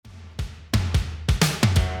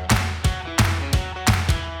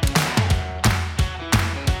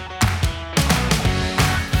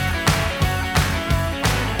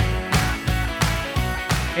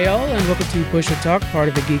Hey all, and welcome to Push to Talk, part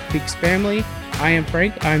of the Geek Freaks family. I am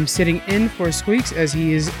Frank. I'm sitting in for Squeaks as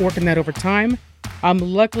he is working that overtime. I'm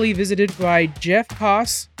luckily visited by Jeff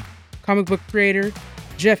Haas, comic book creator.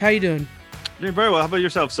 Jeff, how you doing? Doing very well. How about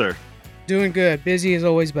yourself, sir? Doing good. Busy as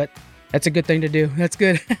always, but that's a good thing to do. That's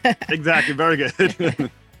good. Exactly. Very good.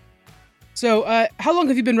 So, how long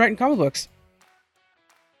have you been writing comic books?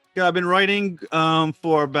 Yeah, I've been writing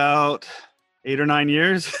for about 8 or 9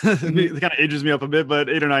 years. It kind of ages me up a bit, but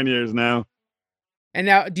 8 or 9 years now. And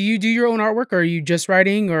now, do you do your own artwork, or are you just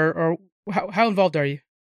writing, or how involved are you?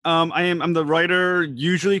 I'm the writer,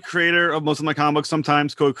 usually creator of most of my comic books,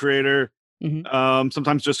 sometimes co-creator,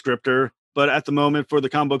 sometimes just scripter. But at the moment, for the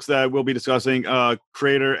comic books that we'll be discussing,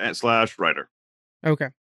 creator and / writer. Okay.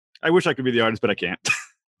 I wish I could be the artist, but I can't.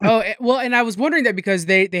 Oh, well, and I was wondering that because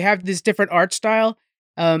they have this different art style.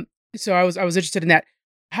 So I was interested in that.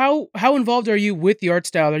 How involved are you with the art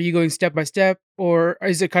style? Are you going step by step, or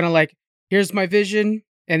is it kind of like, here's my vision,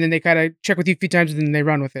 and then they kind of check with you a few times and then they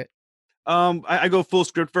run with it? I go full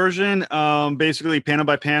script version, basically panel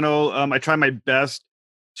by panel. I try my best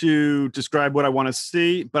to describe what I want to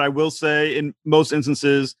see, but I will say in most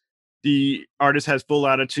instances, the artist has full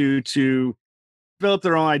latitude to develop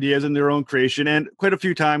their own ideas and their own creation. And quite a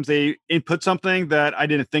few times they input something that I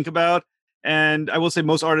didn't think about. And I will say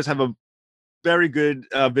most artists have a very good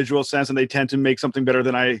visual sense, and they tend to make something better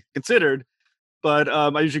than I considered. But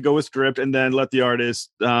I usually go with script and then let the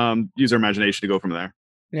artist use their imagination to go from there.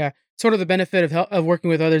 Yeah, sort of the benefit of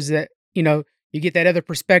working with others that you get that other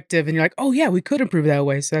perspective, and you're like, oh yeah, we could improve that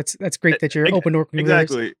way. So that's great that you're open to working with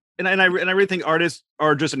others. Exactly. And I really think artists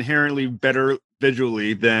are just inherently better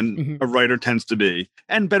visually than a writer tends to be,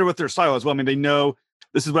 and better with their style as well. I mean, they know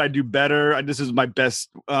this is what I do better. This is my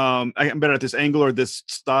best. I'm better at this angle or this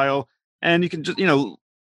style, and you can just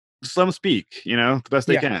some speak the best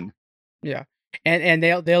they can. Yeah, and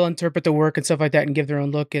they'll interpret the work and stuff like that and give their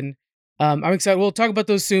own look. And I'm excited. We'll talk about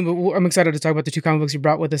those soon, but I'm excited to talk about the two comic books you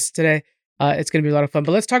brought with us today. It's going to be a lot of fun.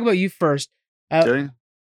 But let's talk about you first. Okay.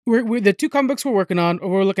 We're the two comic books we're working on, or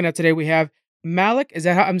we're looking at today. We have Malik. Is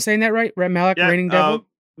that how I'm saying that right? Right, Malik, Yeah, Raining Devil.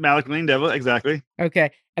 Malik, Raining Devil, exactly.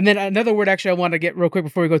 Okay, and then another word actually I want to get real quick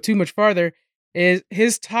before we go too much farther is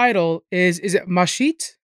his title is it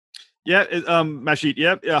Mashit? Yeah, Mashit.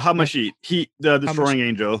 Yep, yeah, Hamashit. He, the destroying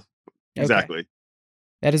angel. Okay. Exactly.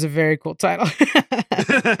 That is a very cool title.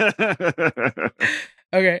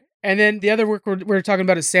 Okay, and then the other work we're talking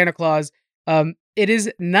about is Santa Claus. It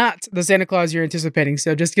is not the Santa Claus you're anticipating,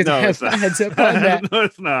 so just get a heads up on that. No,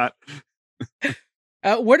 it's not.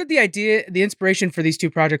 Where did the inspiration for these two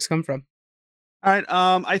projects come from? All right.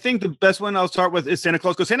 I think the best one I'll start with is Santa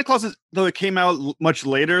Claus, because Santa Claus, though it came out much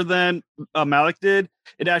later than Malik did,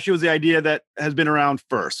 it actually was the idea that has been around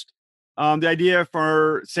first. The idea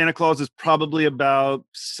for Santa Claus is probably about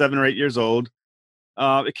 7 or 8 years old.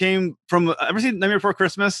 It came from, ever seen Nightmare Before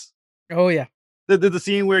Christmas? Oh yeah. The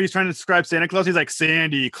scene where he's trying to describe Santa Claus, he's like,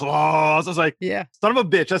 Sandy Claus. I was like, yeah, son of a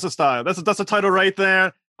bitch, that's a style. That's a title right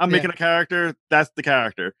there. I'm making a character. That's the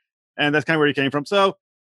character, and that's kind of where he came from. So,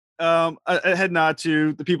 I head nod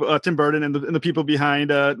to the people, Tim Burton and the people behind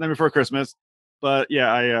Nightmare Before Christmas. But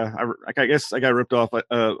yeah, I guess I got ripped off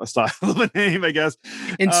a style of a name. I guess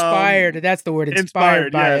inspired. That's the word.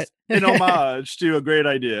 Inspired by yes, it. An homage to a great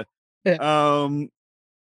idea. Yeah.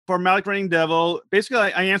 For Malik, Raining Devil, basically,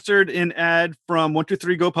 I answered an ad from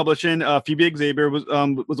 123 Go Publishing. Phoebe Xavier was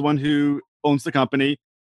the one who owns the company,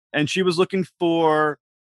 and she was looking for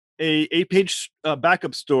a 8-page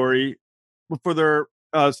backup story for their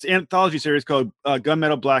anthology series called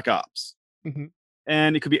Gunmetal Black Ops.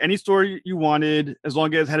 And it could be any story you wanted as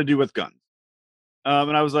long as it had to do with guns.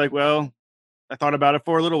 And I was like, well, I thought about it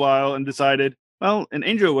for a little while and decided, well, an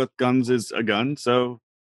angel with guns is a gun. So,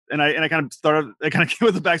 and I kind of came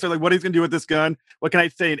with the backstory, like what he's going to do with this gun. What can I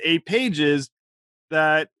say in 8 pages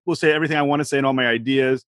that will say everything I want to say and all my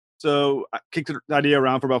ideas? So I kicked the idea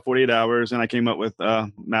around for about 48 hours, and I came up with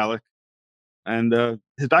Malik and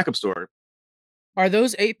his backup story. Are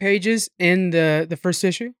those 8 pages in the first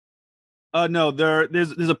issue? No,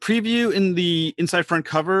 there's a preview in the inside front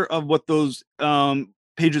cover of what those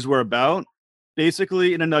pages were about.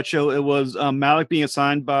 Basically, in a nutshell, it was Malik being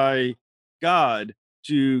assigned by God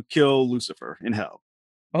to kill Lucifer in hell.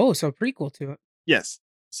 Oh, so prequel to it. Yes.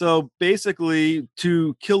 So basically,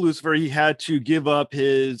 to kill Lucifer, he had to give up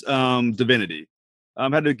his divinity,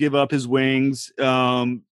 had to give up his wings,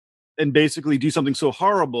 and basically do something so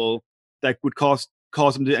horrible that would cause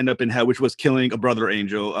him to end up in hell, which was killing a brother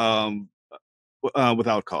angel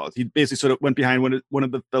without cause. He basically sort of went behind one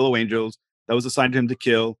of the fellow angels that was assigned to him to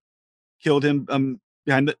kill, killed him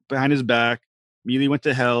behind his back, immediately went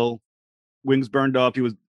to hell, wings burned up. He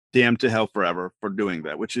was damned to hell forever for doing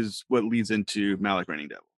that, which is what leads into Malik Raining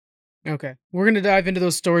Devil. Okay, we're gonna dive into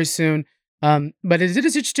those stories soon. But it is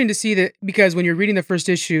interesting to see that because when you're reading the first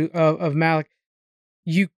issue of Malik,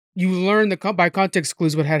 you learn by context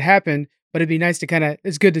clues what had happened. But it'd be nice to kind of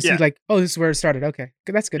it's good to see Yeah, like, oh, this is where it started. Okay,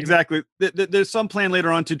 that's good. exactly. There's some plan later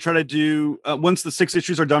on to try to do once the 6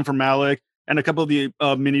 issues are done for Malik and a couple of the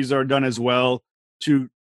minis are done as well to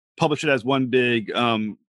publish it as one big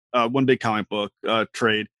comic book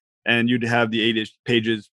trade, and you'd have the 8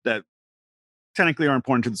 pages that technically are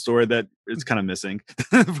important to the story that is kind of missing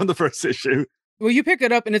from the first issue. Well, you pick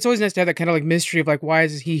it up, and it's always nice to have that kind of like mystery of like, why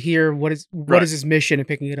is he here? What Right. is his mission? And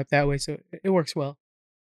picking it up that way, so it works well.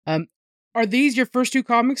 Um, are these your first two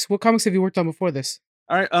comics? What comics have you worked on before this?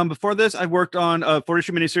 All right. Before this, I worked on a 4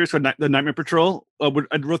 issue miniseries called The Nightmare Patrol. I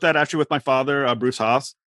wrote that actually with my father, Bruce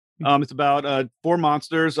Haas. It's about 4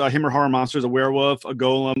 monsters, Hammer horror monsters: a werewolf, a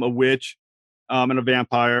golem, a witch, and a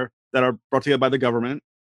vampire that are brought together by the government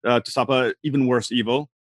to stop a even worse evil.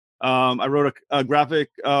 I wrote a graphic.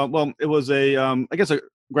 It was I guess a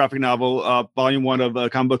graphic novel, volume 1 of a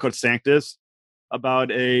comic book called Sanctus,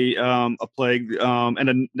 about a plague and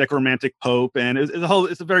a necromantic pope, and it's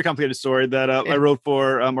a very complicated story that I Yeah. wrote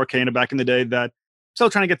for Arcana back in the day. That still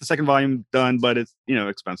trying to get the second volume done, but it's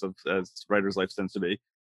expensive as writer's life tends to be.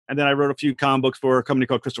 And then I wrote a few comic books for a company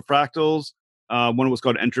called Crystal Fractals. One was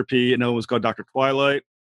called Entropy, another was called Doctor Twilight,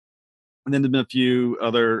 and then there's been a few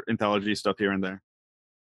other anthology stuff here and there.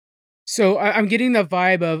 So I'm getting the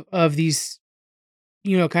vibe of these,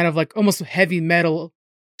 kind of like almost heavy metal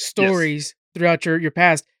Yes. stories throughout your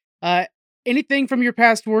past. Uh, anything from your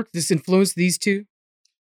past work that's influenced these two?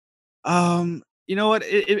 You know what?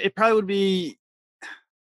 It probably would be.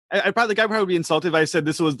 The guy probably would be insulted if I said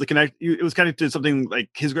this was the connect. It was connected to something like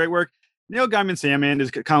his great work. Neil Gaiman Sandman is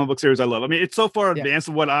a comic book series I love. I mean, it's so far Yeah. advanced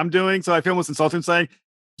of what I'm doing, so I feel almost insulting saying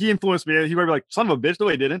he influenced me. He might be like, "Son of a bitch," no,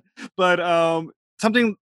 he didn't. But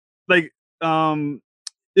something like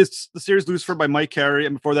it's the series Lucifer by Mike Carey,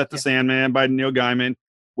 and before that, The Yeah. Sandman by Neil Gaiman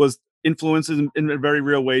was influences in a very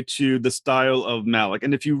real way to the style of Malik.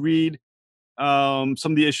 And if you read some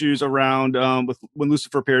of the issues around with when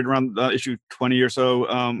Lucifer appeared around issue 20 or so.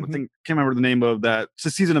 I Mhm. think can't remember the name of that. It's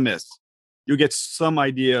a Season of Mist. You'll get some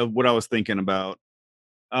idea of what I was thinking about.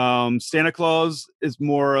 Santa Claus is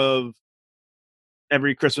more of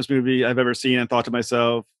every Christmas movie I've ever seen and thought to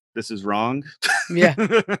myself, this is wrong. Yeah.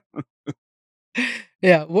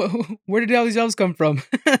 Yeah. Where did all these elves come from?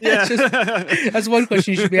 Yeah. That's one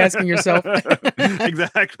question you should be asking yourself.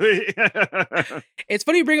 Exactly. It's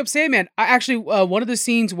funny you bring up Sandman. I actually one of the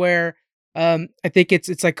scenes where I think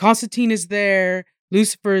it's like Constantine is there,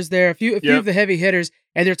 Lucifer is there, a few of Yep. the heavy hitters,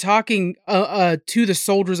 and they're talking to the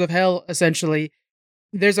soldiers of hell essentially.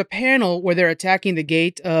 There's a panel where they're attacking the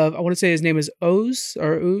gate of I want to say his name is Oz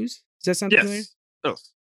or Ooze. Does that sound familiar? Yes. Oh.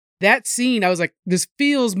 That scene, I was like, this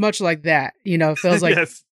feels much like that. It feels like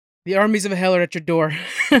Yes. the armies of hell are at your door.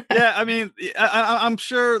 Yeah, I mean, I'm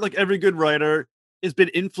sure like every good writer has been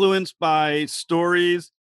influenced by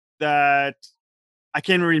stories that I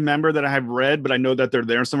can't remember that I have read, but I know that they're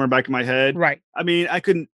there somewhere back in my head. Right. I mean, I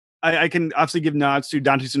can obviously give nods to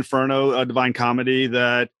Dante's Inferno, a Divine Comedy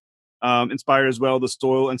that inspired as well the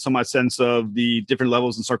style and some sense of the different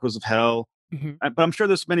levels and circles of hell. Mhm. But I'm sure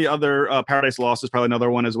there's many other. Paradise Lost is probably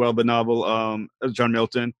another one as well, the novel of John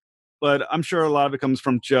Milton. But I'm sure a lot of it comes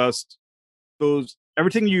from just those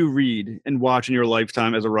everything you read and watch in your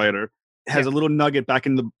lifetime as a writer has Yeah. a little nugget back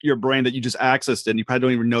in your brain that you just accessed and you probably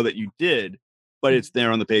don't even know that you did, but Mhm. it's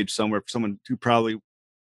there on the page somewhere for someone who probably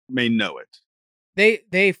may know it.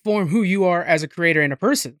 They form who you are as a creator and a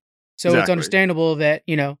person. So it's Exactly. understandable that,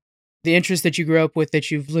 the interests that you grew up with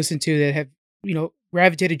that you've listened to that have,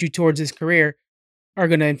 gravitated you towards this career are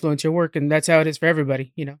going to influence your work and that's how it is for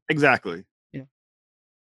everybody. Exactly. You know.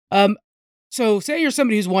 Um so say you're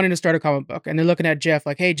somebody who's wanting to start a comic book and they're looking at Jeff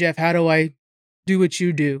like, "Hey Jeff, how do I do what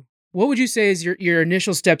you do?" What would you say is your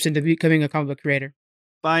initial steps into becoming a comic book creator?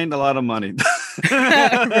 Find a lot of money.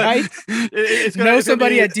 Right? Know It's gonna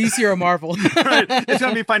somebody be at DC or Marvel. right. It's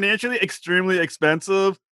gonna be financially extremely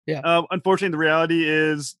expensive. Yeah. Unfortunately, the reality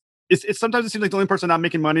is it's sometimes it seems like the only person not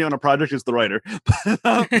making money on a project is the writer.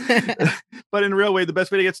 But in a real way, the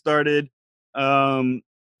best way to get started, um,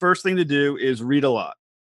 first thing to do is read a lot.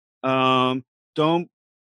 Don't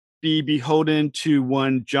be beholden to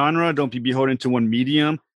one genre. Don't be beholden to one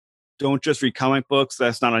medium. Don't just read comic books.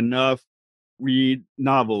 That's not enough. Read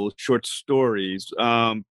novels, short stories,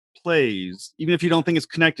 plays, even if you don't think it's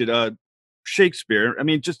connected. Shakespeare. I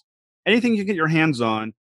mean, just anything you get your hands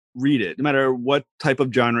on, read it. No matter what type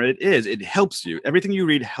of genre it is, it helps you. Everything you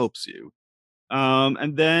read helps you.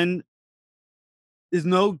 And then there's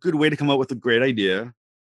no good way to come up with a great idea,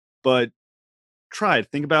 but try it.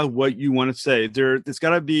 Think about what you want to say. There's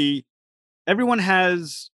got to be. Everyone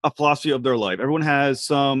has a philosophy of their life. Everyone has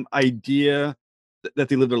some idea that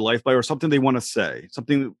they live their life by, or something they want to say,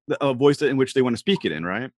 something a voice in which they want to speak it in.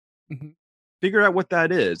 Right. Mhm. Figure out what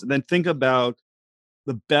that is, and then think about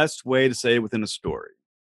the best way to say it within a story.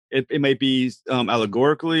 It may be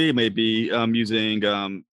allegorically, it may be using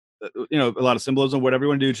a lot of symbolism, whatever you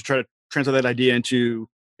want to do to try to translate that idea into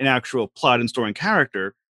an actual plot and story and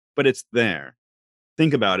character. But it's there.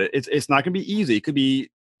 Think about it. It's not going to be easy. It could be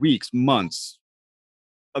weeks, months,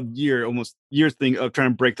 a year, almost years thing of trying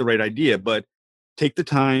to break the right idea. But take the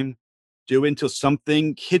time, do it until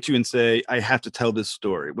something hits you and say, I have to tell this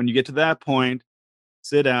story. When you get to that point,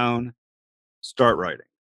 sit down, start writing,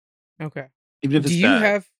 Okay. even if Do it's you bad.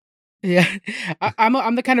 have Yeah,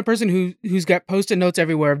 I'm the kind of person who's got Post-it notes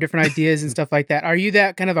everywhere of different ideas and stuff like that. Are you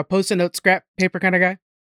that kind of a Post-it note scrap paper kind of guy?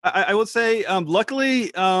 I will say, luckily,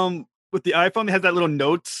 with the iPhone, it has that little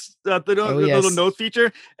notes, Oh the little yes. note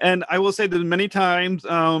feature. And I will say that many times,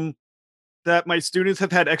 that my students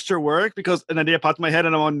have had extra work because an idea popped in my head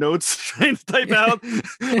and I'm on notes trying to type out.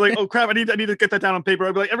 Like, oh crap, I need to get that down on paper.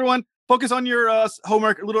 I'd be like, everyone, focus on your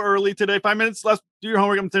homework a little early today. 5 minutes left, do your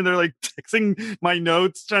homework. I'm sitting there like texting my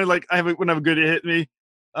notes, trying to like wouldn't have a good hit me.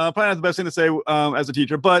 Probably not the best thing to say as a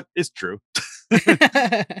teacher, but it's true.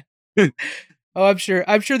 Oh, I'm sure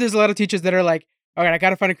there's a lot of teachers that are like, all right, I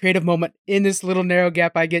got to find a creative moment in this little narrow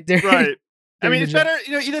gap I get during Right. I during mean, the it's job.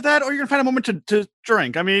 better, either that or you're gonna find a moment to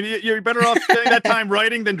drink. I mean, you're better off spending that time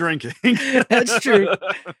writing than drinking. That's true.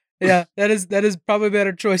 Yeah, that is probably a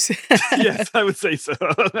better choice. Yes, I would say so.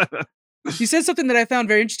 You said something that I found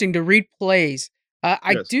very interesting to read plays.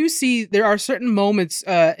 I Yes. do see there are certain moments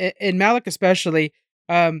in Malik, especially,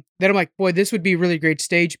 that I'm like, boy, this would be a really great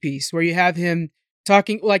stage piece where you have him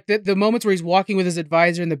talking, like the moments where he's walking with his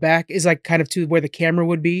advisor in the back is like kind of to where the camera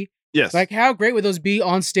would be. Yes. Like, how great would those be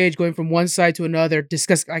on stage, going from one side to another?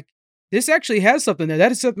 Discuss like this actually has something there.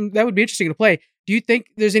 That is something that would be interesting to play. Do you think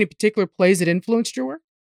there's any particular plays that influenced your work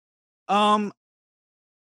Um, or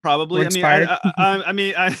Probably. I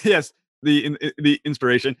mean, inspired? yes, the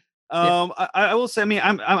inspiration. Yeah. I will say. I mean,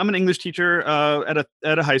 I'm an English teacher at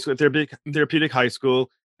a high school, Mhm. therapeutic high school,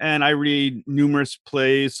 and I read numerous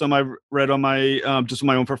plays. Some I've read on my just on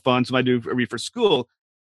my own for fun. Some I do read for school.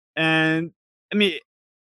 And I mean,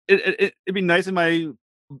 it'd be nice in my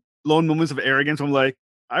lone moments of arrogance. I'm like,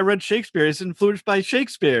 I read Shakespeare. It's influenced by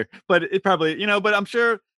Shakespeare, but it probably, but I'm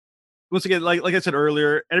sure once again, like I said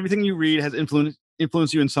earlier, everything you read has influenced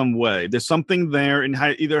you in some way. There's something there in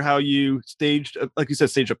how either how you staged, like you said,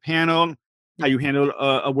 stage a panel, how Yeah. you handled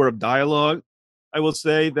a word of dialogue. I will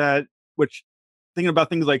say that, which thinking about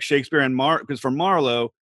things like Shakespeare and because for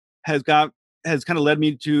Marlowe has got has kind of led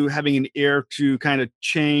me to having an ear to kind of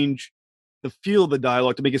change the feel of the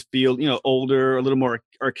dialogue to make it feel, older, a little more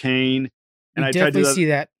arcane. And You I tried to definitely do that. see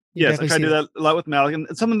that. You Yes, I definitely tried see to do that. that a lot with Malik,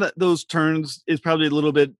 and some of those turns is probably a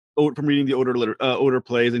little bit from reading the older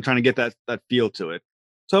plays and trying to get that feel to it.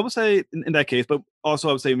 So I would say in that case, but also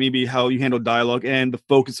I would say maybe how you handle dialogue and the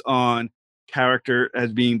focus on character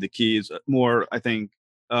as being the key is more, I think,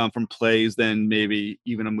 from plays than maybe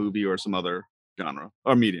even a movie or some other genre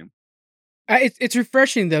or medium. It's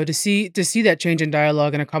refreshing though to see that change in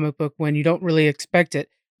dialogue in a comic book when you don't really expect it.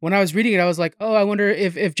 When I was reading it, I was like, "Oh, I wonder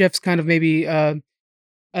if Jeff's kind of maybe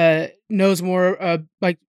knows more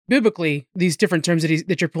like biblically these different terms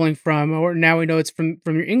that you're pulling from, or now we know it's from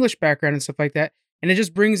your English background and stuff like that." And it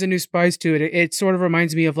just brings a new spice to it. It sort of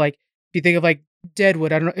reminds me of like if you think of like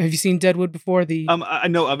Deadwood. I don't know. Have you seen Deadwood before? The I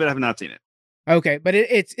know of it. I have not seen it. Okay, but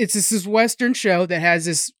it's this Western show that has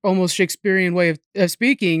this almost Shakespearean way of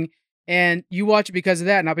speaking, and you watch it because of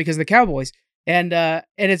that, not because of the Cowboys. And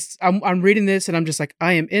it's I'm reading this and I'm just like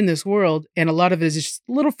I am in this world, and a lot of it is just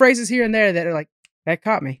little phrases here and there that are like that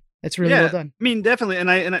caught me. That's really well Yeah, done. I mean, definitely, and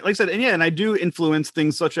like I said, and yeah, and I do influence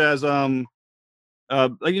things such as like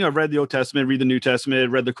I've read the Old Testament, read the New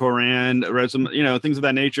Testament, read the Quran, read some things of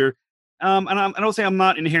that nature. And I don't say I'm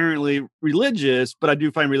not inherently religious, but I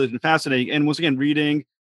do find religion fascinating. And once again, reading,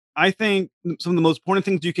 I think some of the most important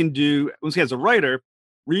things you can do, once again, as a writer,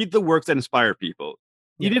 read the works that inspire people.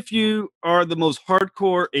 Yeah, Even if you are the most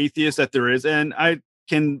hardcore atheist that there is, and I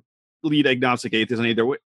can lead agnostic atheists on either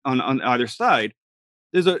on either side.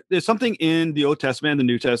 There's something in the Old Testament and the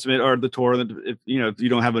New Testament or the Torah that if you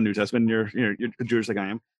don't have a New Testament, you're Jewish like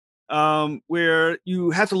I am, where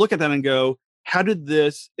you have to look at that and go, how did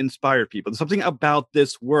this inspire people? There's something about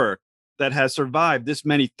this work that has survived this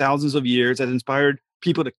many thousands of years that inspired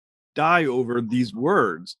people to die over these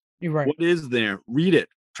words. you're right. What is there? Read it.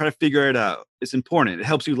 Try to figure it out. It's important. It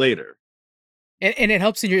helps you later. And it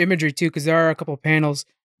helps in your imagery too, because there are a couple of panels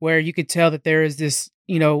where you could tell that there is this,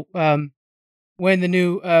 when the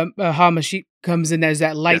new Hamashiach comes in, there's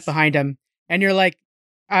that light Yes. behind him, and you're like,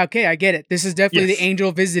 okay, I get it. This is definitely the Yes.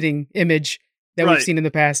 angel visiting image that we've Right. seen in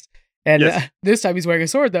the past. And Yes. this time he's wearing a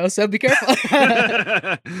sword though, so be careful.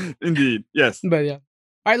 Indeed. Yes. But yeah, all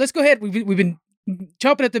right, let's go ahead. We've been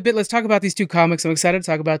chomping at the bit. Let's talk about these two comics. I'm excited to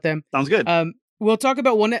talk about them. Sounds good. We'll talk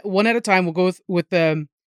about one at a time. We'll go with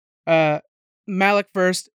uh Malik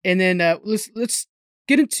first, and then let's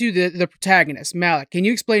get into the protagonist, Malik. Can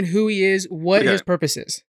you explain who he is, what Okay. his purpose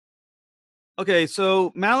is? Okay.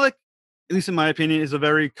 So Malik, at least in my opinion, is a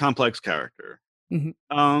very complex character.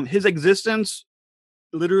 Mhm. His existence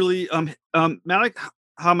literally, Malik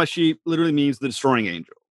Hamashi literally means the destroying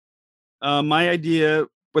angel. My idea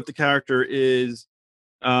with the character is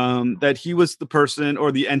that he was the person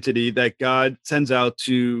or the entity that God sends out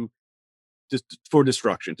to just for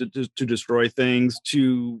destruction, to destroy things,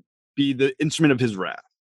 to be the instrument of his wrath.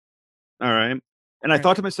 All right. And I Right.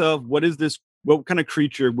 thought to myself, what is this? What kind of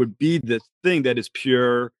creature would be this thing that is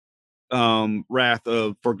pure wrath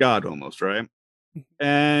of for God almost, right? Mhm.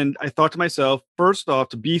 And I thought to myself, first off,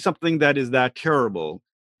 to be something that is that terrible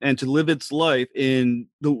and to live its life in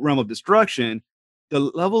the realm of destruction, the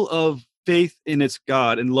level of faith in its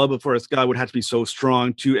God and love for its God would have to be so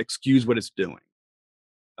strong to excuse what it's doing.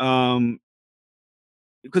 Um,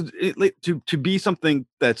 because to be something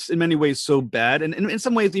that's in many ways so bad and in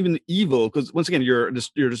some ways even evil, because once again you're a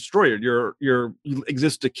destroyer, you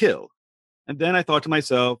exist to kill. And then I thought to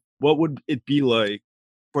myself, what would it be like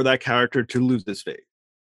for that character to lose this faith?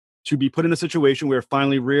 To be put in a situation where it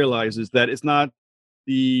finally realizes that it's not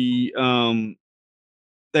the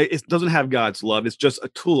that it doesn't have God's love, it's just a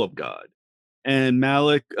tool of God. And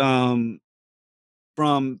Malik, from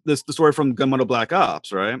this the story from Gunmetal Black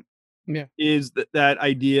Ops, right? Yeah. Is that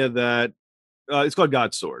idea that it's called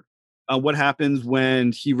God's sword. What happens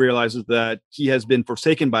when he realizes that he has been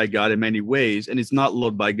forsaken by God in many ways and is not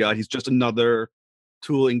loved by God? He's just another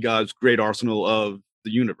tool in God's great arsenal of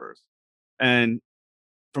the universe. And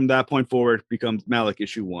from that point forward becomes Malik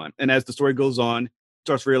issue one. And as the story goes on,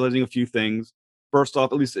 starts realizing a few things. First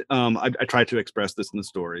off, at least I try to express this in the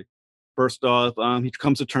story. First off, he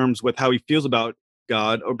comes to terms with how he feels about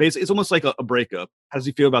God, or basically, it's almost like a breakup. How does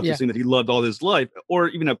he feel about this Yeah. thing that he loved all his life, or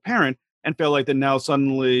even a parent, and felt like that now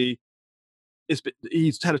suddenly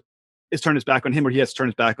he's had it's turned his back on him, or he has to turn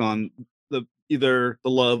his back on the either the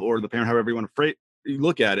love or the parent, however you want to you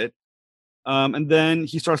look at it. And then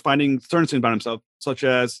he starts finding certain things about himself, such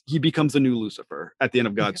as he becomes the new Lucifer at the end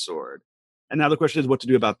of Yeah. God's sword. And now the question is what to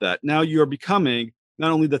do about that. Now you're becoming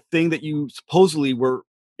not only the thing that you supposedly were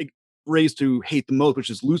eh, raised to hate the most, which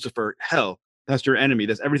is Lucifer, hell, that's your enemy.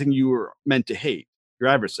 That's everything you were meant to hate, your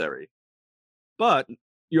adversary. But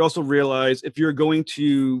you also realize if you're going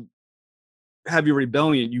to have your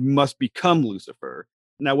rebellion, you must become Lucifer.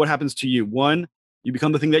 Now, what happens to you? One, you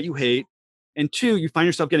become the thing that you hate. And two, you find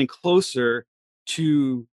yourself getting closer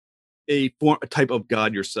to a type of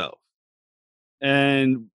God yourself.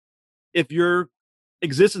 And if your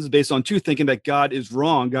existence is based on two, thinking that God is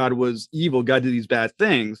wrong, God was evil, God did these bad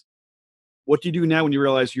things, what do you do now when you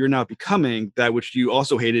realize you're now becoming that which you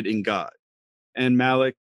also hated in God? And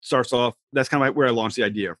Malik starts off, that's kind of like where I launched the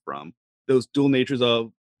idea from. Those dual natures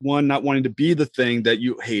of one, not wanting to be the thing that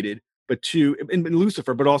you hated, but two, in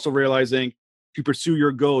Lucifer, but also realizing to pursue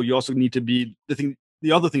your goal, you also need to be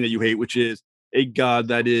the other thing that you hate, which is a God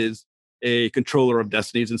that is a controller of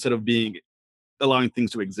destinies instead of being allowing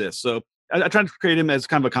things to exist. So I tried to create him as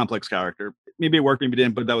kind of a complex character. Maybe it worked, maybe it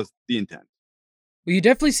didn't, but that was the intent. Well, you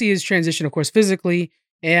definitely see his transition, of course, physically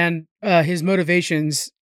and his motivations.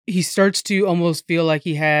 He starts to almost feel like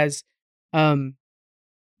he has, um,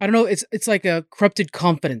 I don't know, it's like a corrupted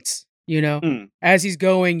confidence. Mm, As he's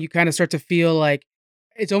going, you kind of start to feel like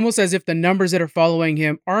it's almost as if the numbers that are following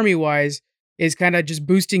him, army wise, is kind of just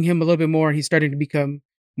boosting him a little bit more, and he's starting to become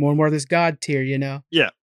more and more this god tier. yeah.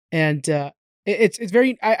 And it's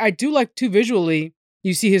very, I do like too visually.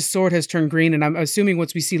 You see his sword has turned green, and I'm assuming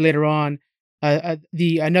once we see later on,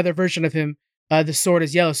 the another version of him, the sword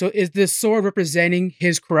is yellow. So is this sword representing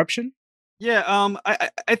his corruption? Yeah,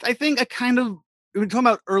 I think I kind of when we're talking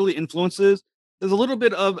about early influences, there's a little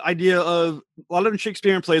bit of idea of a lot of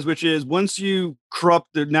Shakespearean plays, which is once you corrupt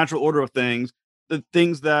the natural order of things, the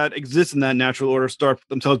things that exist in that natural order start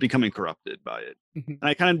themselves becoming corrupted by it. Mhm. And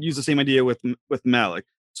I kind of use the same idea with Malik.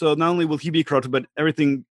 So not only will he be corrupted, but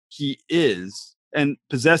everything he is and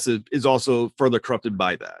possesses is also further corrupted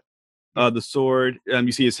by that. Yeah. The sword,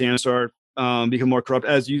 you see his hands start become more corrupt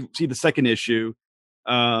as you see the second issue.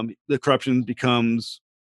 The corruption becomes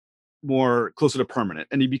more closer to permanent.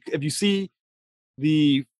 And if you see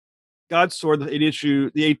the God's Sword, the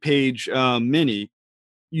 8-page mini,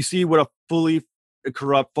 you see what a fully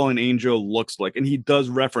corrupt fallen angel looks like, and he does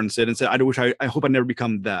reference it and say, I hope I never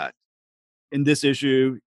become that." In this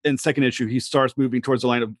issue, in second issue, he starts moving towards the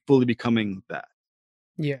line of fully becoming that.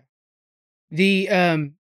 Yeah.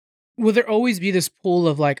 The will there always be this pull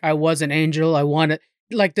of like, I was an angel, I want to,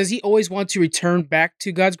 like, does he always want to return back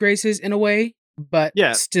to God's graces in a way, but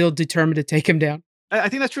Yeah, still determined to take him down? I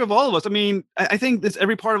think that's true of all of us. I mean, I think this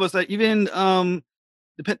every part of us that even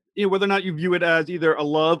whether or not you view it as either a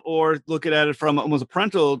love or look at it from almost a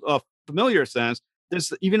parental, familiar sense.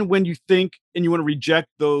 There's even when you think and you want to reject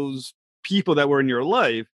those people that were in your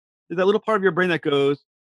life, there's that little part of your brain that goes,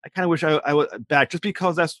 "I kind of wish I was back," just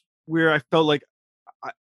because that's where I felt like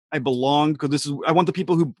I, I belonged. Because this is I want the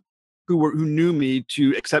people who knew me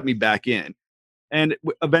to accept me back in. And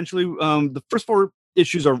eventually, the first 4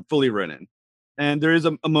 issues are fully written, and there is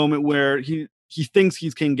a moment where he thinks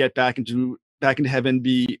he can get back into heaven,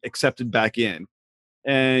 be accepted back in,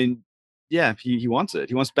 and yeah, he wants it.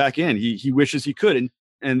 He wants back in. He wishes he could,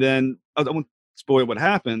 and then I won't spoil what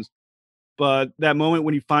happens, but that moment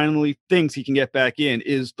when he finally thinks he can get back in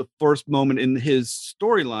is the first moment in his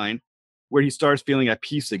storyline where he starts feeling at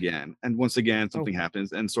peace again, and once again Oh, something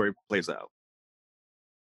happens and the story plays out.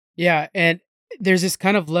 yeah, and there's this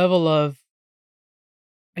kind of level of,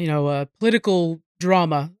 political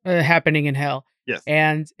drama happening in hell, Yes,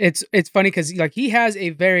 and it's funny because like he has a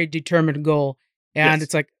very determined goal, and yes.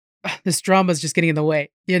 it's like this drama is just getting in the way.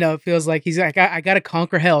 It feels like he's like, I got to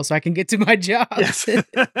conquer hell so I can get to my job. Yes.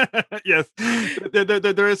 Yes.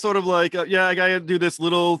 There is sort of like, yeah, I gotta do this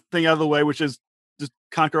little thing out of the way, which is just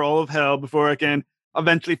conquer all of hell before I can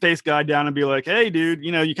eventually face God down and be like, "Hey, dude,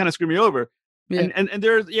 you kind of screwed me over." Yeah. And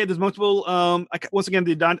there's multiple. Once again,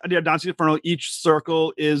 idea of Dante's Inferno. Each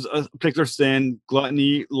circle is a particular sin: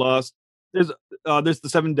 gluttony, lust. There's the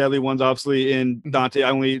 7 deadly ones, obviously in Mhm. Dante.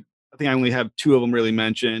 I think I only have 2 of them really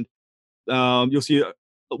mentioned. You'll see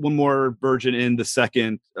one more version in the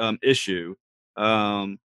second issue.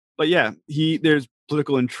 Um, but yeah, there's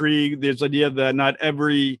political intrigue. There's the idea that not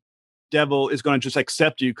every devil is going to just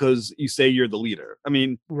accept you because you say you're the leader. I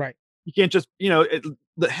mean, Right. you can't just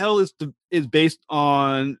the hell is based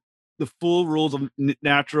on the full rules of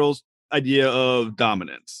natural's idea of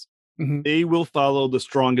dominance. Mhm. They will follow the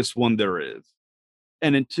strongest one there is,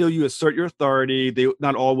 and until you assert your authority, they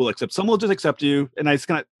not all will accept. Some will just accept you, and I just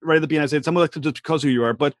kind of right at the beginning I said some will accept just because who you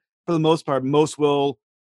are, but for the most part, most will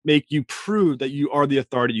make you prove that you are the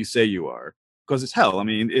authority you say you are. Because it's hell. I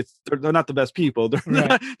mean, they're not the best people. Right. They're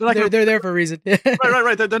not They're gonna they're there for a reason.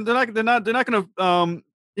 right. They're not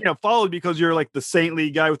gonna follow because you're like the saintly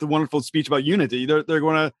guy with the wonderful speech about unity. They're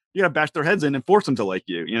gonna you gotta bash their heads in and force them to like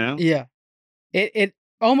you. You know. Yeah. It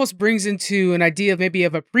almost brings into an idea of maybe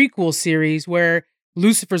of a prequel series where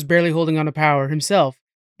Lucifer's barely holding on to power himself,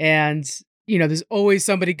 and there's always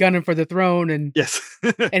somebody gunning for the throne, and Yes.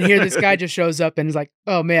 here this guy just shows up and is like,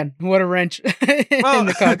 oh man, what a wrench in Well,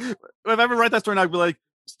 the if cogs. I ever write that story, I'd be like,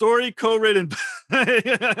 story co-written.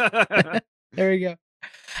 There we go.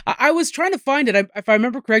 I was trying to find it. If I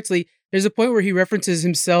remember correctly, there's a point where he references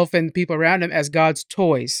himself and people around him as God's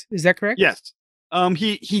toys. Is that correct? Yes.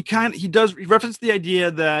 He referenced the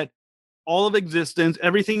idea that all of existence,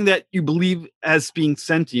 everything that you believe as being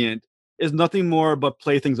sentient, is nothing more but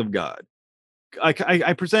playthings of God.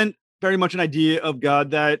 I present very much an idea of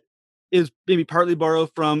God that is maybe partly borrowed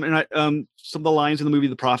from some of the lines in the movie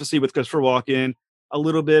The Prophecy with Christopher Walken, a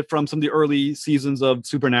little bit from some of the early seasons of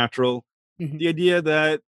Supernatural. Mhm. The idea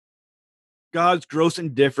that God's gross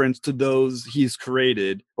indifference to those he's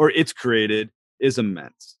created or it's created is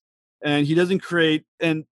immense. And he doesn't create,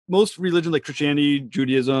 and most religions like Christianity,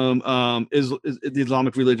 Judaism, is the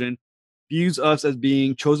Islamic religion, views us as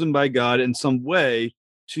being chosen by God in some way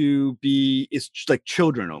to be, it's just like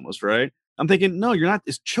children almost, right? I'm thinking, no, you're not,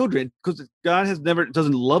 it's children because God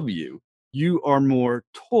doesn't love you. You are more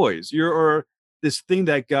toys. You're this thing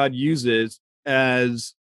that God uses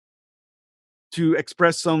as to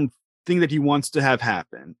express some thing that he wants to have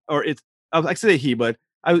happen, or I say he, but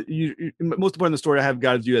most important in the story, I have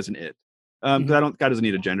God as you as an it, because Mhm. I don't God doesn't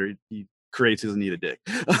need a gender. He creates, he doesn't need a dick.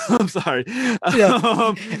 I'm sorry. Yeah,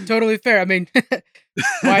 Um, totally fair. I mean,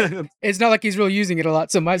 why? It's not like he's really using it a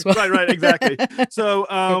lot, so might as well. right, exactly. So,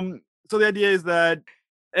 But so the idea is that,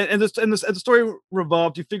 and as the story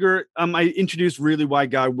revolved, you figure, I introduced really why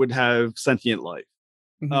God would have sentient life.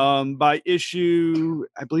 mhm. By issue,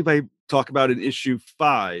 I believe I talk about in issue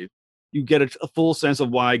 5, you get a full sense of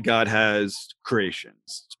why God has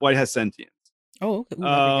creations, why he has sentience. Oh, okay. Ooh,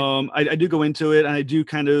 that'd be good. I do go into it, and I do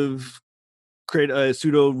kind of create a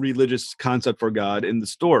pseudo religious concept for God in the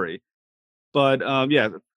story. But yeah,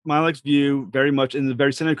 Malek's view, very much in the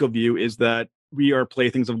very cynical view, is that we are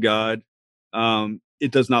playthings of God.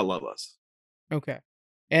 It does not love us. Okay.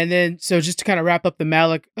 And then, so just to kind of wrap up the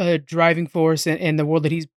Malik driving force and the world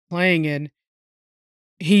that he's playing in,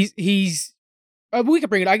 he's we could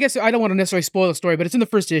bring it. I guess I don't want to necessarily spoil the story, but it's in the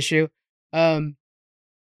first issue. Um,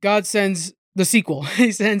 God sends the sequel.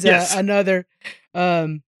 He sends Yes. another.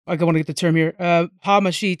 I want to get the term here.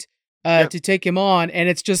 Hamashit Yep. to take him on, and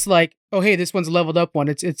it's just like, oh hey, this one's a leveled up one.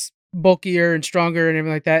 It's bulkier and stronger and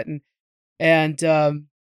everything like that. And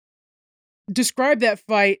describe that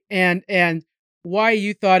fight and why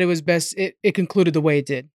you thought it was best. It concluded the way it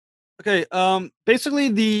did. Okay. Basically,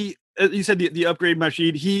 the you said the upgrade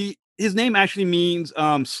Mashid. His name actually means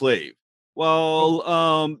slave. Oh,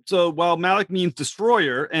 Well, so while Malik means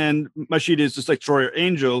destroyer and Mashid is just like destroyer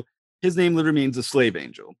angel, his name literally means the slave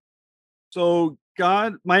angel. So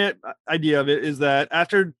God, my idea of it is that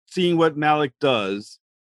after seeing what Malik does,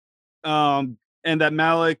 and that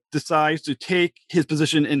Malik decides to take his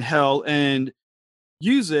position in hell and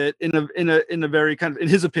use it in a very kind of in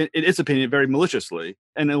its opinion very maliciously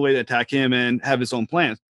and in a way to attack him and have his own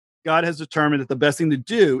plans. God has determined that the best thing to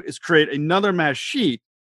do is create another Mashit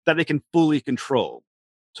that they can fully control.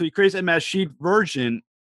 So he creates a Mashit version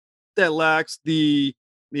that lacks the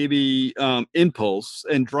maybe impulse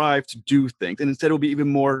and drive to do things, and instead will be even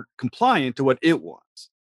more compliant to what it wants.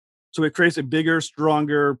 So it creates a bigger,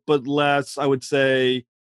 stronger, but less, I would say,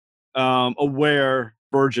 aware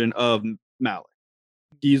version of Malik.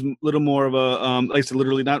 He's a little more of a, like I said,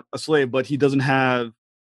 literally not a slave, but he doesn't have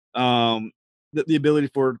the ability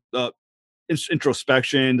for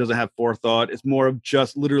introspection, doesn't have forethought. It's more of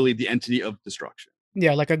just literally the entity of destruction.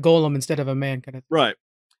 yeah, like a golem instead of a man, kind of. Right.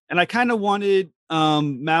 And I kind of wanted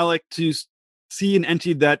Malik to see an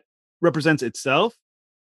entity that represents itself.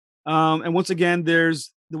 And once again,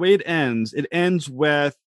 there's the way it ends. It ends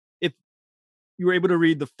with, if you were able to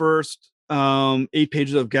read the first 8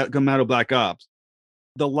 pages of Gunmetal Black Ops,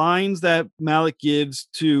 the lines that Malik gives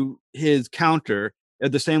to his counter are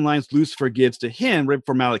the same lines Lucifer gives to him right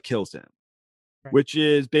before Malik kills him, Right. which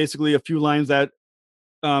is basically a few lines that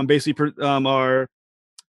are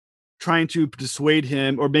trying to dissuade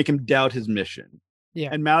him or make him doubt his mission. Yeah.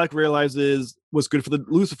 And Malik realizes what's good for the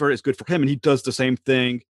Lucifer is good for him, and he does the same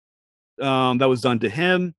thing that was done to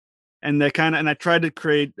him. And I tried to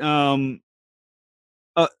create a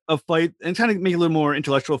fight and kind of make a little more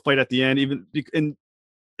intellectual fight at the end, and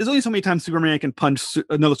there's only so many times Superman can punch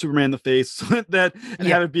another Superman in the face that and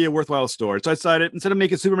Yeah. have it be a worthwhile story. So I decided, instead of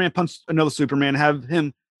making Superman punch another Superman, have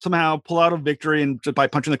him somehow pull out a victory and just by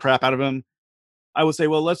punching the crap out of him. I would say,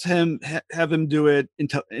 well, let's have him do it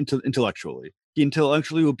intellectually. He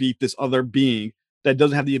intellectually will beat this other being that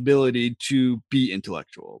doesn't have the ability to be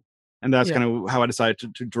intellectual, and that's Yeah. kind of how I decided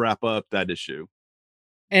to wrap up that issue.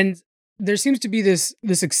 And there seems to be this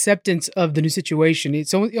acceptance of the new situation.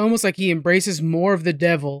 It's almost like he embraces more of the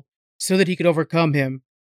devil so that he could overcome him.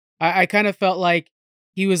 I kind of felt like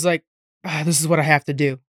he was like, this is what I have to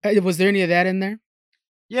do. Was there any of that in there?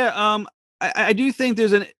 Yeah, I do think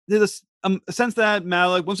there's a sense that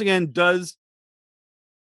Malik once again does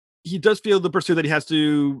feel the pursuit that he has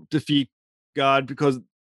to defeat God because,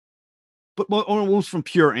 but almost from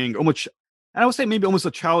pure anger, almost, and I would say maybe almost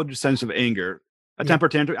a childish sense of anger, a Yeah. temper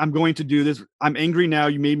tantrum. I'm going to do this. I'm angry now.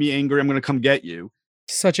 You made me angry. I'm going to come get you.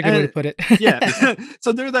 Such a good way to And put it. yeah,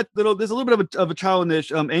 so there's a little bit of a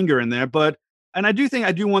childish anger in there, but and I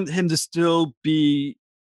do want him to still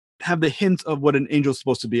have the hint of what an angel's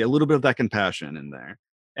supposed to be, a little bit of that compassion in there,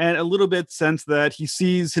 and a little bit sense that he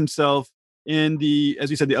sees himself in the, as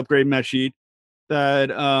you said, the upgrade match sheet, that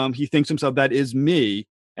he thinks himself that is me,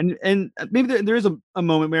 and maybe there is a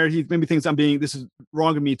moment where he maybe thinks this is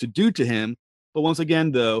wrong of me to do to him, but once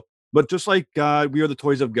again though, but just like God, we are the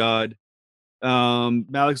toys of God.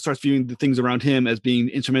 Malik starts viewing the things around him as being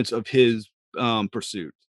instruments of his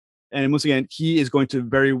pursuit, and once again, he is going to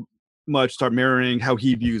very much start mirroring how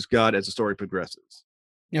he views God as the story progresses.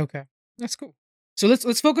 Okay, that's cool. So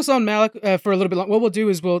let's focus on Malik for a little bit. What we'll do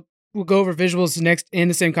is we'll go over visuals next in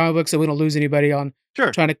the same comic book, so we don't lose anybody on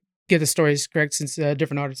Sure, trying to get the stories correct since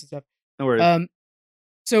different artists and stuff. no worries.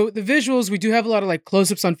 So the visuals, we do have a lot of like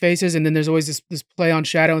close-ups on faces, and then there's always this play on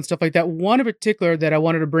shadow and stuff like that. One in particular that I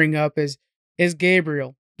wanted to bring up is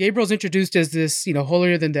Gabriel. Gabriel's introduced as this,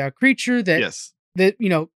 holier than thou creature Yes, that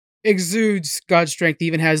exudes God's strength. He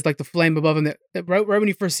even has like the flame above him. That right when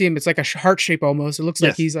you first see him, it's like a heart shape almost. It looks like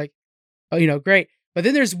yes, he's like, great. But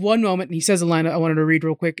then there's one moment, and he says a line I wanted to read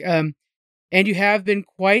real quick. And you have been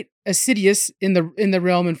quite assiduous in the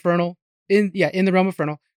realm infernal. In the realm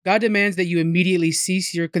infernal, God demands that you immediately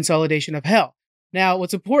cease your consolidation of hell. Now,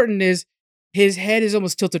 what's important is his head is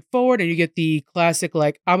almost tilted forward, and you get the classic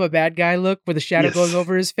like I'm a bad guy look with the shadow going Yes.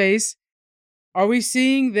 over his face. Are we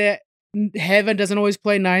seeing that heaven doesn't always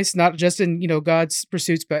play nice, not just in God's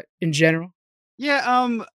pursuits, but in general? Yeah,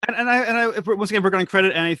 and I if once again, if we're going to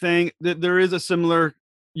credit anything, there is a similar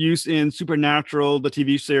use in Supernatural, the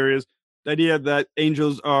TV series, the idea that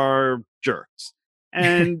angels are jerks.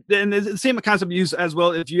 And then there's the same concept used as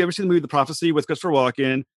well. If you ever see the movie The Prophecy with Christopher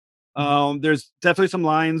Walken, Mhm. there's definitely some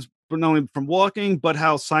lines, but not only from Walken, but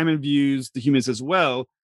how Simon views the humans as well.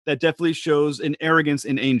 That definitely shows an arrogance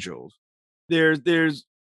in angels. There's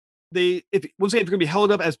they if once again, if you're gonna be held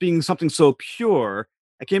up as being something so pure,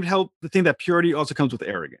 I can't help the thing that purity also comes with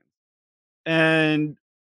arrogance. And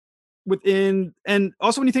and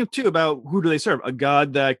also when you think too about who do they serve, a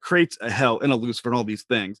god that creates a hell and a Lucifer and all these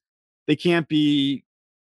things, they can't be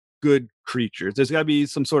good creatures. There's got to be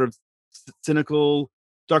some sort of cynical,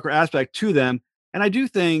 darker aspect to them. And I do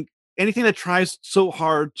think anything that tries so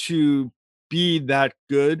hard to be that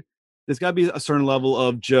good, there's got to be a certain level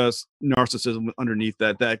of just narcissism underneath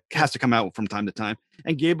that has to come out from time to time.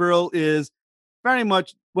 And Gabriel is very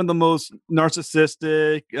much one of the most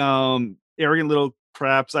narcissistic, arrogant little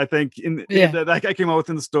craps I think Yeah. that guy came out with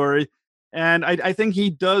in the story. And I think he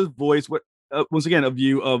does voice what once again a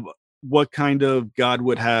view of what kind of God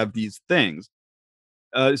would have these things.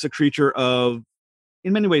 It's a creature of,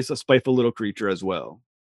 in many ways, a spiteful little creature as well.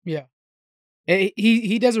 Yeah.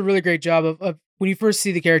 He does a really great job of when you first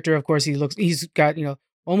see the character. Of course, he's got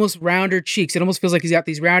almost rounder cheeks. It almost feels like he's got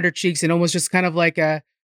these rounder cheeks and almost just kind of like a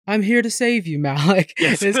 "I'm here to save you, Malik"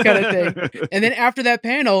 Yes. this kind of thing. And then after that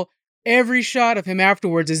panel, every shot of him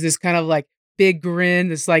afterwards is this kind of like big grin.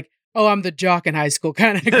 This like, "Oh, I'm the jock in high school"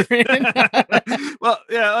 kind of grin. Well,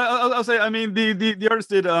 yeah, I'll say. I mean, the artist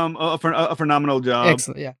did a phenomenal job.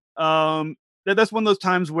 Excellent. Yeah. That's one of those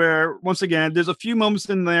times where, once again, there's a few moments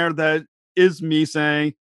in there that is me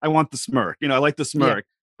saying, I want the smirk. I like the Yeah. smirk.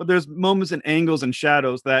 But there's moments and angles and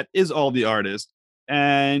shadows that is all the artist.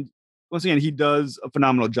 And once again, he does a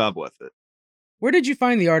phenomenal job with it. Where did you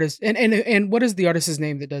find the artist? And what is the artist's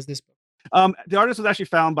name that does this book? The artist was actually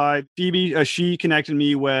found by Phoebe. She connected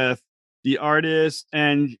me with the artist,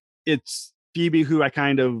 and it's Phoebe who I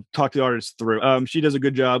kind of talked the artist through. She does a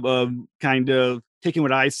good job of kind of taking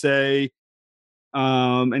what I say,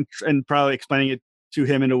 and probably explaining it to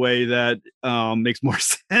him in a way that makes more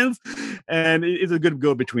sense, and it's a good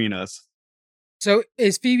go between us. So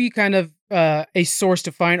is Phoebe kind of a source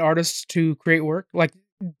to find artists to create work? Like,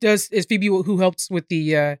 is Phoebe who helps with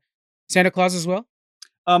the Santa Claus as well?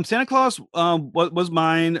 Santa Claus was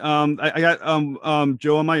mine. I got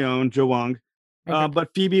Joe on my own, Joe Wong. Okay. But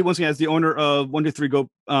Phoebe, once again, as the owner of 123 Go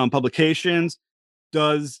Publications,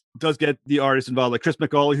 does get the artist involved, like Chris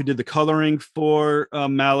McAuley, who did the coloring for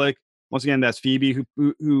Malik. Once again, that's Phoebe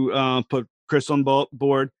who put Chris on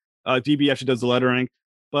board. Phoebe actually does the lettering,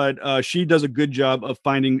 but she does a good job of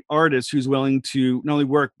finding artists who's willing to not only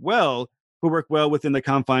work well, but work well within the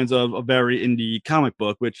confines of a very indie comic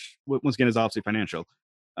book, which once again is obviously financial.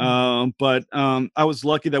 Mhm. But I was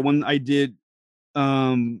lucky that when I did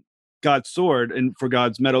um, God's Sword and for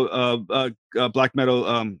God's Metal, Black Metal,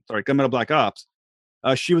 sorry, Gunmetal Black Ops,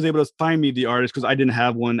 she was able to find me the artist because I didn't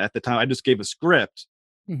have one at the time. I just gave a script,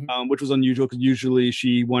 Mhm. which was unusual because usually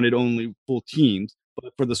she wanted only full teams.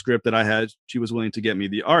 But for the script that I had, she was willing to get me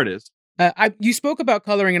the artist. You spoke about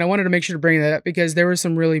coloring, and I wanted to make sure to bring that up because there were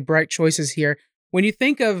some really bright choices here. When you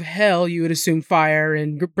think of hell, you would assume fire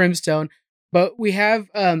and brimstone, but we have,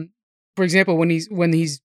 for example, when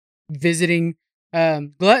he's visiting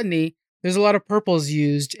Gluttony, there's a lot of purples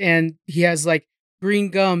used, and he has like green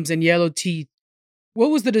gums and yellow teeth.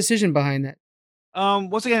 What was the decision behind that?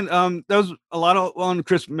 Once again, that was a lot on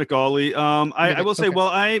Chris McAuley. I will say, Okay. well,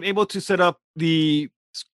 I'm able to set up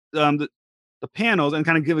um, the, the panels and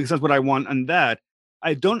kind of give a sense what I want on that.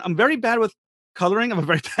 I'm very bad with coloring. I'm a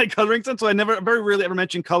very bad coloring sense, so I very rarely ever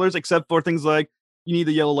mention colors except for things like you need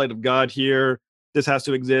the yellow light of God here. This has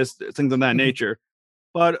to exist, things of that Mhm. nature.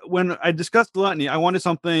 But when I discussed Gluttony, I wanted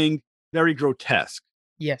something very grotesque.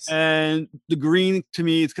 Yes. And the green to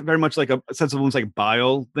me is very much like a sense of almost like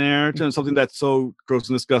bile there, Mhm. to something that's so gross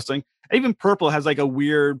and disgusting. Even purple has like a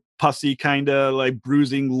weird pussy kind of like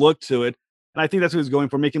bruising look to it. And I think that's what he's going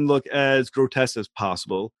for, make him look as grotesque as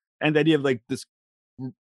possible. And the idea of like this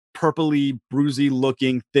purpley, bruisey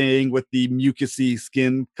looking thing with the mucusy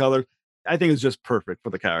skin color, I think is just perfect for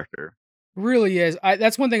the character. Really is.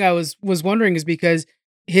 That's one thing I was wondering is because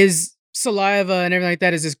his saliva and everything like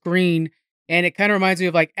that is this green, and it kind of reminds me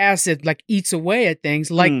of like acid, like eats away at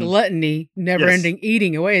things, like Mm, gluttony, never yes. ending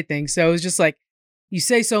eating away at things. So it was just like you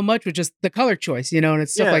say so much with just the color choice, and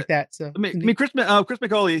it's stuff Yeah. like that. So Chris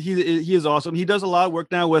McCauley, he is awesome. He does a lot of work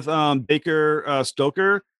now with Baker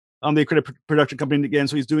Stoker. They create a production company again,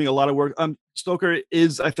 so he's doing a lot of work. Stoker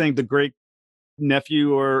is, I think, the great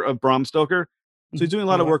nephew or of Bram Stoker, so he's doing a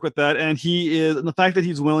lot oh, of wow. work with that. And the fact that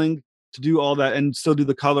he's willing to do all that and still do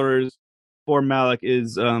the colors for Malik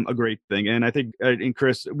is a great thing. And I think in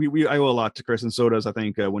Chris, I owe a lot to Chris, and so does I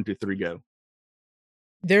think 1, 2, 3 Go.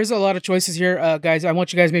 There's a lot of choices here, guys. I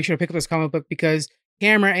want you guys to make sure to pick up this comic book because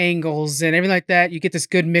camera angles and everything like that, you get this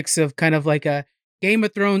good mix of kind of like a Game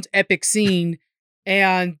of Thrones epic scene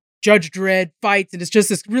and Judge Dredd fights, and it's just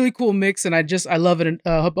this really cool mix. And I love it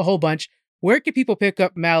a whole bunch. Where can people pick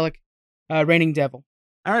up Malik, Reigning Devil?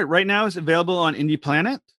 All right, right now it's available on Indie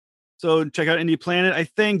Planet. So check out Indie Planet. I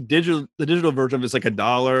think the digital version of it's like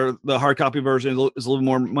 $1. The hard copy version is a little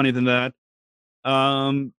more money than that.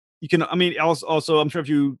 You can, I mean, also, I'm sure if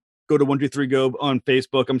you go to 1, 2, 3 Go on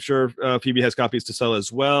Facebook, I'm sure Phoebe has copies to sell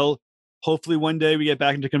as well. Hopefully, one day we get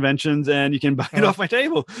back into conventions and you can buy it off my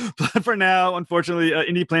table. But for now, unfortunately,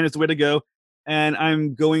 Indie Planet is the way to go. And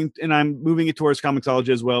I'm moving it towards Comixology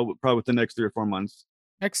as well, probably within the next 3 or 4 months.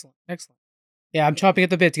 Excellent, excellent. Yeah, I'm chomping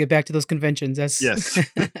at the bit to get back to those conventions. Yes,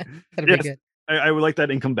 That'll be good. I would like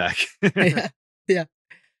that income back. Yeah, yeah.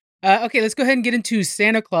 Okay, let's go ahead and get into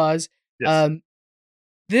Santa Claus. Yes.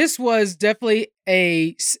 This was definitely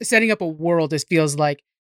setting up a world. This feels like.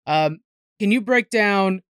 Can you break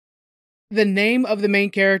down the name of the main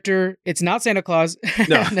character? It's not Santa Claus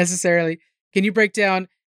No. necessarily. Can you break down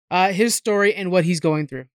his story and what he's going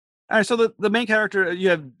through? All right, so the main character, you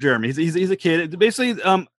have Jeremy. He's a kid. Basically,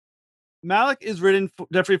 Malik is written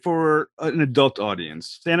definitely for an adult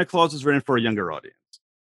audience. Santa Claus is written for a younger audience.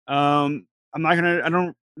 I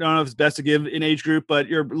don't know if it's best to give an age group, but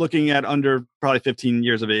you're looking at under probably 15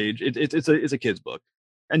 years of age. It's a kid's book,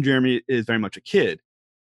 and Jeremy is very much a kid.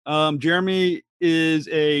 Jeremy is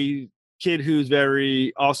a kid who's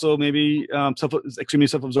very also maybe extremely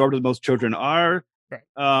self-absorbed, as most children are.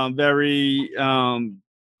 Right. Very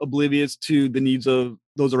oblivious to the needs of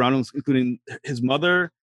those around him, including his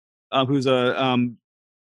mother, who's very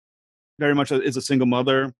much is a single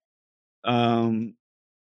mother. And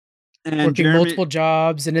Working Jeremy, multiple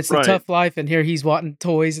jobs, and it's a tough life. And here he's wanting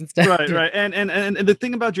toys and stuff. Right, right. And the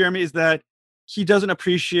thing about Jeremy is that he doesn't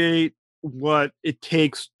appreciate what it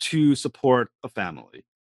takes to support a family.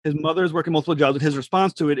 His mother is working multiple jobs, and his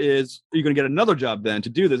response to it is, "Are you going to get another job then to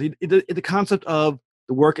do this?" The concept of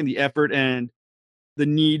the work and the effort and the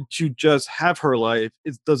need to just have her life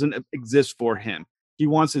doesn't exist for him. He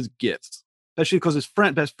wants his gifts, especially because his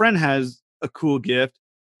best friend has a cool gift,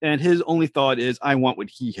 and his only thought is, "I want what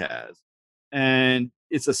he has," and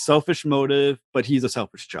it's a selfish motive, but he's a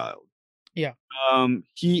selfish child. Yeah.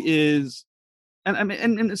 He is, and I mean,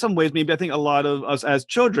 and in some ways, maybe I think a lot of us as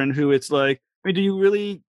children, who it's like, I mean, do you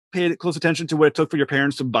really pay close attention to what it took for your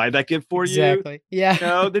parents to buy that gift for you? Exactly.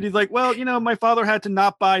 Yeah. That he's like, well, my father had to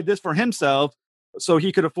not buy this for himself so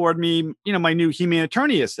he could afford me, my new He-Man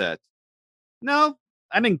Eternia set. No,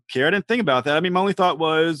 I didn't care. I didn't think about that. I mean, my only thought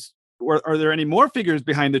was, are there any more figures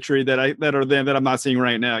behind the tree that are there that I'm not seeing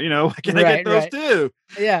right now? Can I get those too?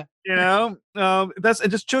 Yeah. That's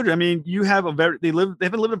just children. I mean, they haven't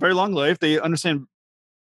lived a very long life. They don't understand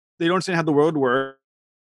how the world works.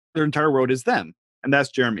 Their entire world is them. And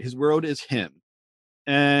that's Jeremy. His world is him.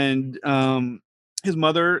 And his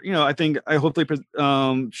mother, I hopefully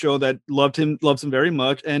show that loves him very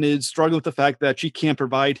much, and is struggling with the fact that she can't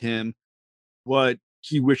provide him what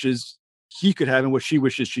he wishes he could have and what she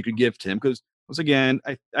wishes she could give to him. Because once again,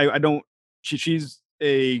 I don't. She's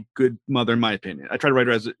a good mother in my opinion. I try to write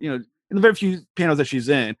her as in the very few panels that she's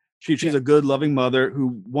in, she's a good, loving mother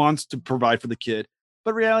who wants to provide for the kid.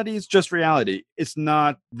 But reality is just reality. It's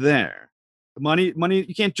not there. The money,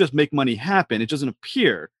 you can't just make money happen. It doesn't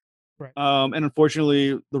appear. Right. And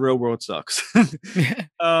unfortunately, the real world sucks.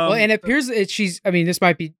 Well, and it appears that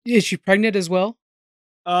is she pregnant as well?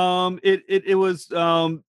 It was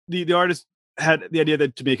the artist had the idea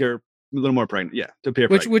that to make her a little more pregnant. Yeah, to appear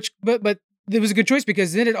pregnant. But it was a good choice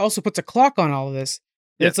because then it also puts a clock on all of this.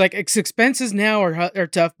 Yeah. It's like expenses now are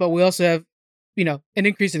tough, but we also have an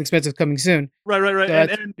increase in expenses coming soon. Right.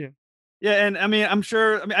 So and I mean, I'm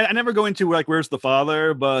sure. I mean, I never go into like where's the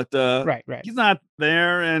father, but right, he's not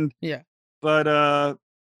there, and yeah. But I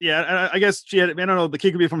guess she had. I don't know. The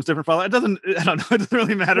kid could be from a different father. I don't know. It doesn't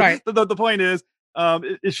really matter. Right. The point is,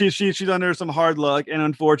 she's under some hard luck, and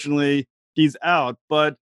unfortunately, he's out.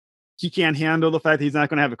 But he can't handle the fact that he's not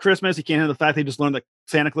going to have a Christmas. He can't handle the fact that he just learned that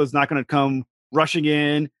Santa Claus is not going to come rushing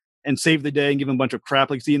in and save the day and give him a bunch of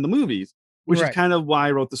crap like you see in the movies, which is kind of why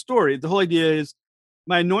I wrote the story. The whole idea is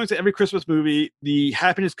my annoyance at every Christmas movie, the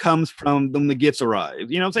happiness comes from when the gifts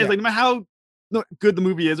arrive. You know what I'm saying? Yeah. Like, no matter how good the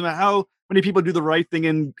movie is, no matter how many people do the right thing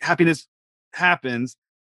and happiness happens,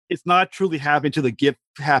 it's not truly happy until the gift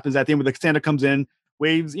happens at the end where the Santa comes in,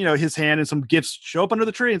 waves, his hand and some gifts show up under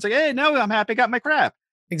the tree. And it's like, hey, now I'm happy. I got my crap.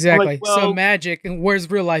 I'm like, Exactly. So well, magic, and where's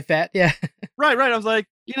real life at? Yeah. right. I was like,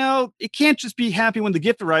 it can't just be happy when the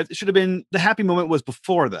gift arrives. It should have been the happy moment was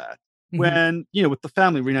before that. Mhm. When, with the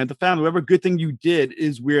family, reunite the family, whatever good thing you did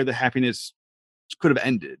is where the happiness could have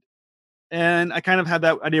ended. And I kind of had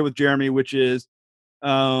that idea with Jeremy, which is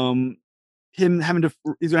him having to,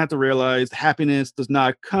 he's gonna have to realize happiness does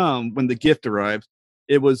not come when the gift arrives.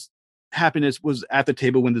 It was happiness was at the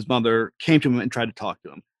table when his mother came to him and tried to talk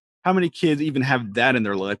to him. How many kids even have that in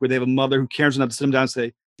their life where they have a mother who cares enough to sit them down and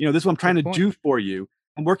say, this is what I'm trying to Good point. do for you.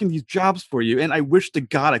 I'm working these jobs for you. And I wish to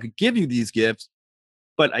God I could give you these gifts,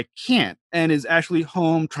 but I can't. And is actually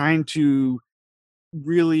home trying to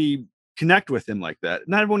really connect with him like that.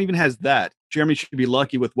 Not everyone even has that. Jeremy should be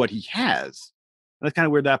lucky with what he has. And that's kind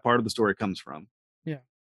of where that part of the story comes from. Yeah.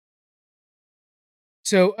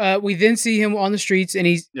 So we then see him on the streets, and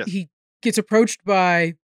Yes. he gets approached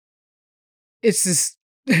by it's this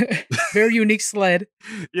very unique sled,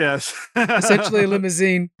 Yes. essentially a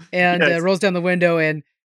limousine, and Yes. rolls down the window. And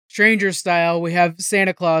stranger style, we have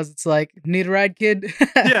Santa Claus. It's like, need a ride, kid?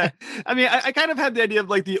 Yeah. I mean, I kind of had the idea of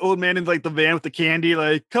like the old man in like the van with the candy,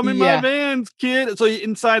 like, come in my Yeah. vans, kid. So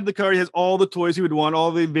inside the car, he has all the toys he would want,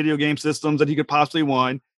 all the video game systems that he could possibly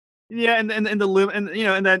want. Yeah, and the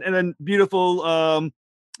and then beautiful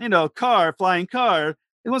car, flying car.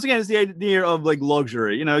 And once again, it's the idea of like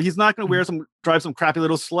luxury. He's not gonna drive some crappy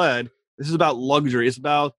little sled. This is about luxury. It's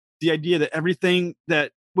about the idea that everything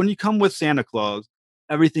that when you come with Santa Claus,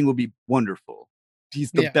 everything will be wonderful.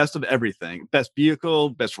 He's the Yeah. best of everything. Best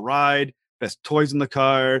vehicle, best ride, best toys in the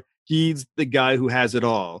car. He's the guy who has it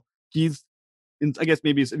all. I guess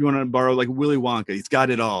maybe if you want to borrow like Willy Wonka, he's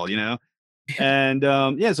got it all, And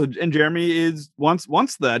and Jeremy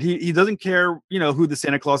wants that. He doesn't care, who the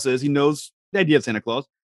Santa Claus is. He knows the idea of Santa Claus.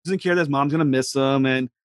 Doesn't care that his mom's gonna miss him, and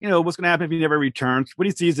what's gonna happen if he never returns. What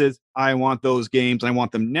he sees is, I want those games, I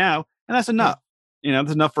want them now, and that's enough.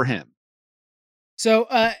 That's enough for him. So,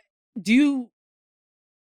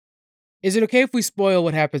 is it okay if we spoil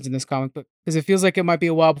what happens in this comic book? Because it feels like it might be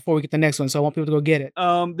a while before we get the next one, so I want people to go get it.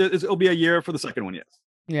 It'll be a year for the second one, yes.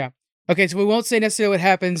 Yeah. Okay, so we won't say necessarily what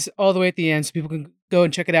happens all the way at the end, so people can go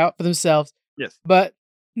and check it out for themselves. Yes. But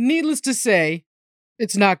needless to say,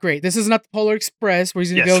 it's not great. This is not the Polar Express where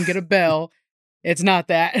he's going to go and get a bell. It's not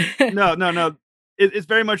that. No. It's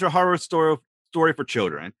very much a horror story for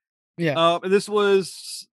children. Yeah. This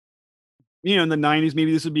was, in the 90s,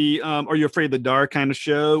 maybe this would be Are You Afraid of the Dark kind of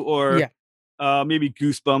show, or maybe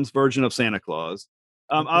Goosebumps version of Santa Claus.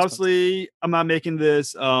 Obviously, I'm not making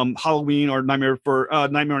this Halloween or Nightmare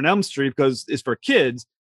on Elm Street because it's for kids,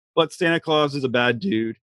 but Santa Claus is a bad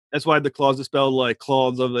dude. That's why the claws are spelled like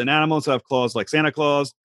claws of an animal instead of claws like Santa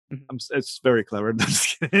Claus. It's very clever. I'm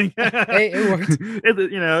just kidding. Hey, it worked.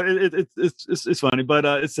 It's funny, but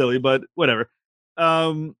it's silly, but whatever.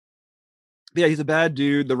 Yeah, he's a bad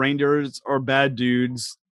dude. The reindeers are bad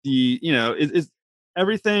dudes.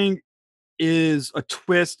 Everything is a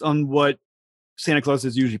twist on what Santa Claus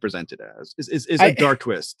is usually presented as. Is a dark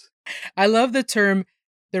twist. I love the term,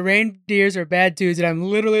 the reindeers are bad dudes, and I'm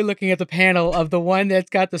literally looking at the panel of the one that's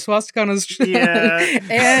got the swastika on his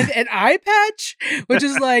and an eye patch, which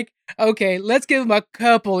is like, okay, let's give him a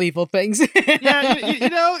couple evil things. Yeah,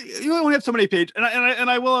 you only have so many pages, and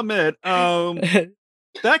I will admit,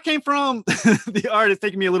 that came from the artist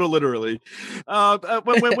taking me a little literally. When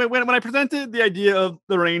I presented the idea of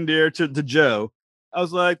the reindeer to Joe, I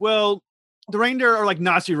was like, well, the reindeer are like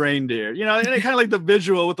Nazi reindeer, and kind of like the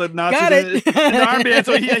visual with the Nazis and the armband.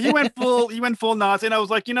 So he went full Nazi, and I was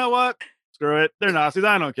like, you know what? Screw it, they're Nazis.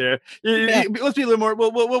 I don't care. Let's be a little more.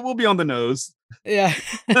 We'll be on the nose. Yeah,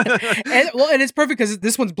 and it's perfect because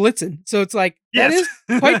this one's Blitzen, so it's like that is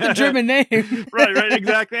quite the German name. right,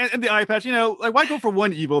 exactly. And the eye patch, like why go for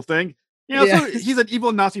one evil thing? So he's an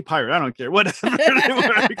evil Nazi pirate. I don't care, whatever.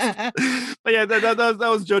 But yeah, that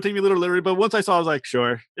was Joe taking me a little literally. But once I saw, I was like,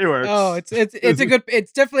 sure, it works. Oh, it's a good.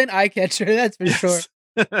 It's definitely an eye catcher. That's for sure.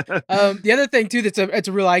 The other thing too, it's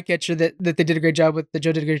a real eye catcher that they did a great job with. That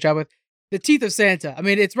Joe did a great job with. The teeth of Santa. I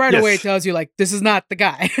mean, it's right away. It tells you like this is not the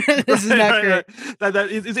guy. This is not great. That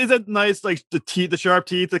is a nice like the sharp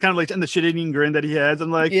teeth, the kind of like and the shit-eating grin that he has. I'm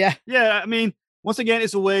like, yeah. I mean, once again,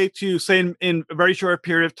 it's a way to say in a very short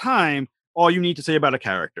period of time all you need to say about a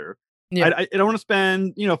character. Yeah. I don't want to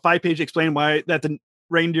spend 5 pages explaining why that the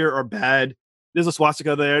reindeer are bad. there's a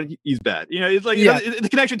swastika there. He's bad. It's like Yeah. the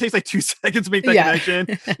connection takes like 2 seconds to make that Yeah.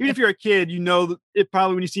 connection. Even if you're a kid, it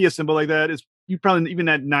probably when you see a symbol like that, is you probably even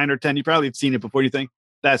at 9 or 10, you probably have seen it before. You think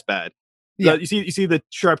that's bad. Yeah. You see the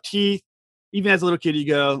sharp teeth. Even as a little kid, you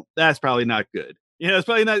go, that's probably not good. It's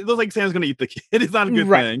probably not. It looks like Santa's going to eat the kid. It's not a good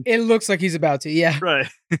Right. thing. It looks like he's about to. Yeah. Right.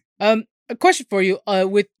 A question for you.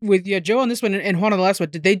 With Joe on this one and Juan on the last one,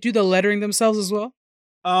 did they do the lettering themselves as well?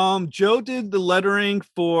 Joe did the lettering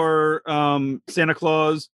for Santa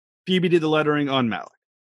Claus. Phoebe did the lettering on Malik.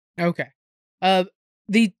 Okay.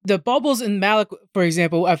 The bubbles in Malik, for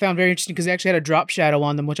example, I found very interesting because they actually had a drop shadow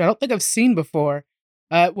on them, which I don't think I've seen before.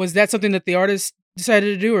 Was that something that the artist decided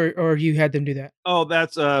to do, or you had them do that? Oh,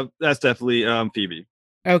 that's definitely Phoebe.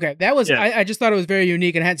 Okay, that was Yeah. I just thought it was very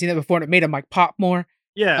unique and I hadn't seen that before, and it made him like pop more.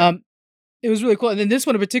 Yeah. It was really cool. And then this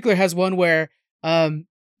one in particular has one where,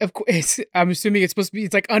 of course, I'm assuming it's supposed to be,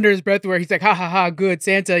 it's like under his breath where he's like, ha ha ha, good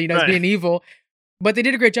Santa, he's Right. being evil. But they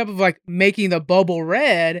did a great job of like making the bubble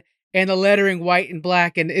red and the lettering white and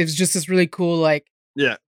black, and it was just this really cool like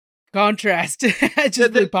Yeah. contrast. It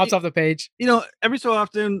just really pops off the page. Every so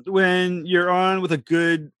often when you're on with a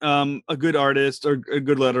good artist or a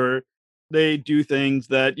good letterer, they do things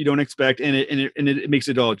that you don't expect, and it makes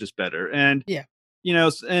it all just better. And Yeah.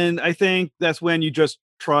 And I think that's when you just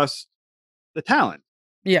trust the talent.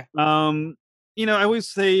 Yeah. I always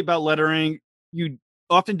say about lettering, you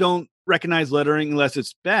often don't recognize lettering unless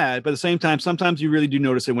it's bad, but at the same time, sometimes you really do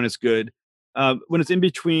notice it when it's good. When it's in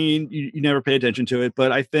between, you never pay attention to it.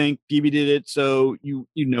 But I think Phoebe did it, so you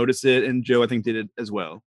notice it, and Joe, I think, did it as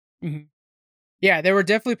well. Mm-hmm. Yeah, there were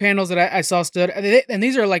definitely panels that I saw stood, and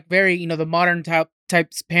these are like very, the modern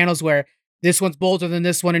types panels where this one's bolder than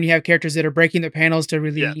this one, and you have characters that are breaking their panels to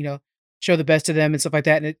really, Yeah. show the best of them and stuff like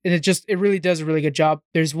that. And it really does a really good job.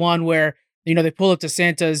 There's one where, they pull up to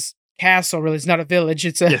Santa's castle. Really, it's not a village.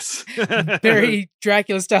 It's a Yes. very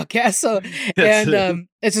Dracula style castle. Yes. And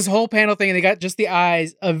it's this whole panel thing, and they got just the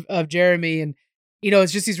eyes of Jeremy, and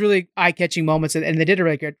it's just these really eye catching moments, and they did a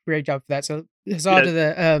really great job for that. So it's all to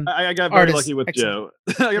the I got very artist. lucky with Excellent.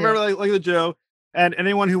 Joe. I got very lucky with Joe, and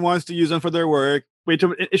anyone who wants to use them for their work, wait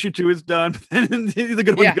till issue 2 is done. And he's a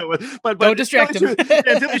good one Yeah. to go with. But Don't distract him.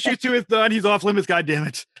 Until issue 2 is done, he's off limits. God damn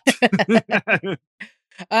it.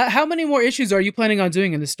 How many more issues are you planning on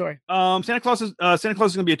doing in this story? Santa Claus is going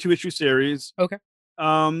to be a 2-issue series. Okay.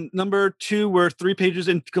 Number 2, we're 3 pages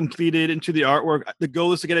completed into the artwork. The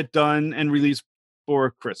goal is to get it done and released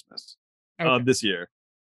for Christmas this year.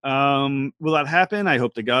 Will that happen? I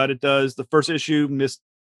hope to God it does. The first issue missed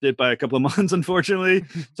it by a couple of months, unfortunately.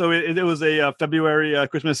 So it was a February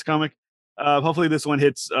Christmas comic. Hopefully this one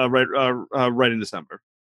hits right in December.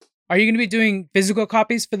 Are you going to be doing physical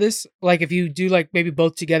copies for this? Like if you do like maybe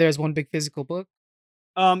both together as one big physical book?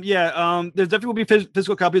 There definitely will be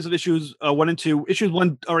physical copies of issues 1 and 2. Issues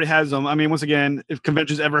 1 already has them. I mean, once again, if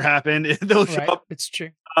conventions ever happen, they'll show up. It's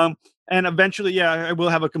true. And eventually, I will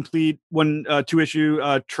have a complete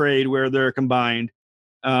 2-issue trade where they're combined.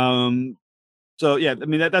 So yeah, I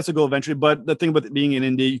mean that's a goal eventually. But the thing about it being an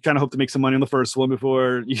indie, you kind of hope to make some money on the first one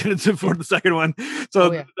before you get into the second one.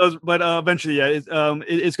 So, eventually, yeah, it's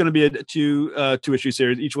going to be a 2-issue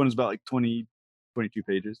series. Each one is about like 22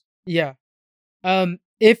 pages. Yeah.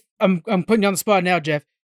 If I'm putting you on the spot now, Jeff.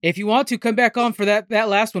 If you want to come back on for that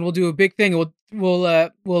last one, we'll do a big thing.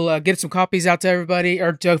 We'll get some copies out to everybody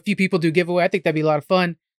or to a few people. Do a giveaway. I think that'd be a lot of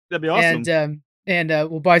fun. That'd be awesome. And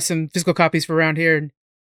we'll buy some physical copies for around here, and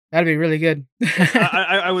that'd be really good.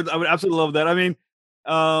 I would absolutely love that. I mean,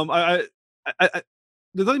 I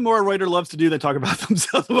there's nothing more a writer loves to do than talk about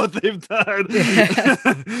themselves and what they've done.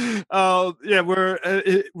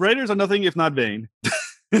 Writers are nothing if not vain.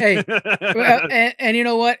 Hey, and you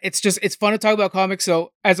know what? It's fun to talk about comics.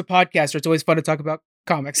 So as a podcaster, it's always fun to talk about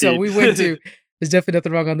comics. So we win too. There's definitely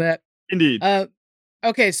nothing wrong on that. Indeed.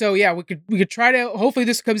 Okay, so yeah, we could try to. Hopefully,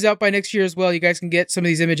 this comes out by next year as well. You guys can get some of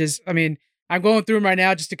these images. I mean, I'm going through them right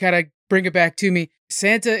now just to kind of bring it back to me.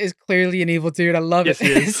 Santa is clearly an evil dude. I love it.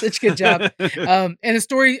 Such a good job. And the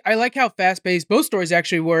story, I like how fast paced both stories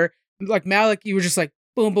actually were. Like Malik, you were just like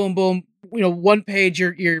boom, boom, boom. One page,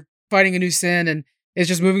 you're fighting a new sin, and it's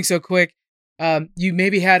just moving so quick. You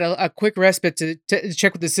maybe had a quick respite to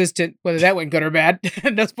check with the assistant whether that went good or bad.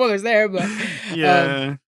 No spoilers there, but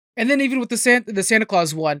yeah. And then even with the Santa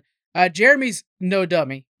Claus one, Jeremy's no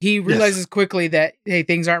dummy. He realizes quickly that hey,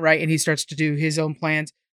 things aren't right, and he starts to do his own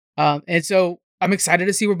plans. And so I'm excited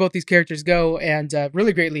to see where both these characters go, and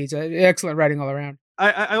really great leads, excellent writing all around.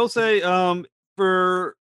 I will say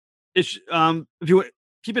if you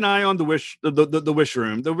keep an eye on the wish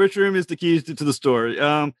room. The wish room is the keys to the story.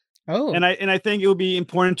 And I think it will be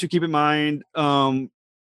important to keep in mind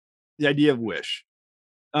the idea of wish.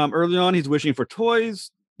 Early on, he's wishing for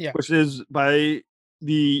toys, Yeah. which is by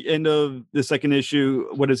the end of the second issue.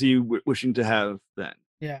 What is he wishing to have then?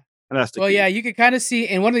 Yeah. And that's the Well, key. yeah, you could kind of see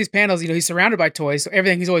in one of these panels, he's surrounded by toys, so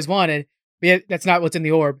everything he's always wanted, but yet that's not what's in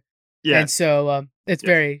the orb. And Yes. so it's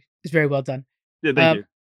Yes. very well done. Yeah, thank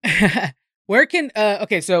you. Where can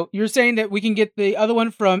okay, so you're saying that we can get the other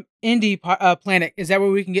one from Planet. Is that where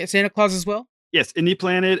we can get Santa Claus as well? Yes, Indie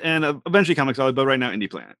Planet and eventually Comixology, but right now Indie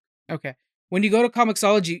Planet. Okay. When you go to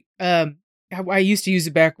Comixology, I used to use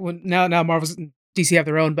it back when now Marvel's and DC have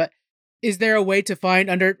their own, but is there a way to find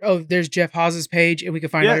under there's Jeff Haas's page and we can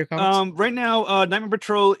find all your comics? Right now, Nightmare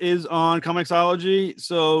Patrol is on Comixology.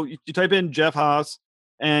 So you type in Jeff Haas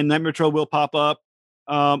and Nightmare Patrol will pop up.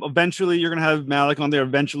 Eventually you're gonna have Malik on there.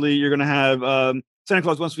 Eventually you're gonna have Santa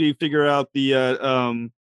Claus once we figure out the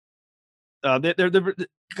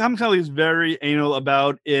Comixology is very anal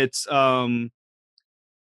about its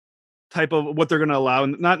type of what they're gonna allow,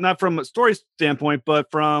 and not from a story standpoint,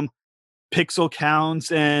 but from pixel counts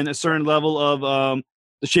and a certain level of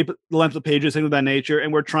the shape, the length of pages, things of that nature.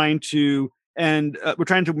 And we're trying to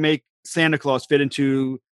make Santa Claus fit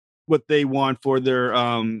into what they want for their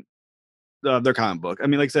comic book. I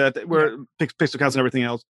mean, like I said, we're pixel counts and everything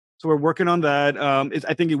else. So we're working on that.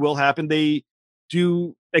 I think it will happen. They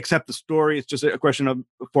do accept the story. It's just a question of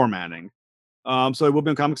formatting. So it will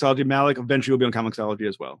be on Comixology. Malik eventually will be on Comixology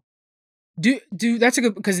as well. Do that's a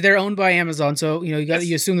good because they're owned by Amazon, so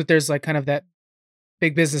you assume that there's like kind of that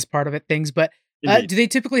big business part of it things. But do they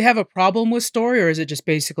typically have a problem with story, or is it just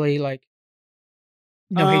basically like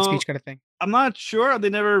no hate speech kind of thing? I'm not sure. They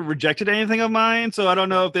never rejected anything of mine, so I don't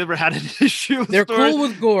know if they ever had an issue with They're story. cool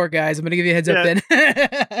with gore, guys. I'm gonna give you a heads up then.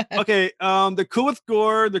 Okay, they're cool with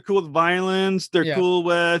gore, they're cool with violence, they're cool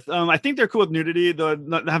with I think they're cool with nudity, though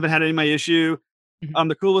I haven't had any of my issue.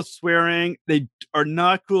 They're cool with swearing. They are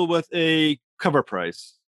not cool with a cover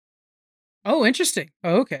price. Oh, interesting.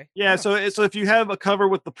 Oh, okay. Yeah, so if you have a cover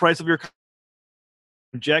with the price of your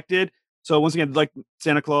rejected. So once again, like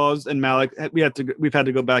Santa Claus and Malik, we've had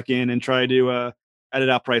to go back in and try to edit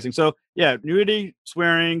out pricing. So yeah, nudity,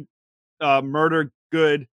 swearing, murder,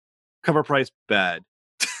 good, cover price, bad.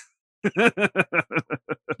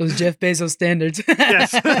 Those Jeff Bezos standards.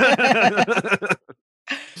 Yes.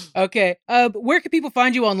 Okay. Where can people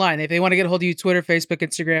find you online if they want to get a hold of you? Twitter, Facebook,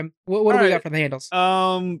 Instagram. What do we got for the handles?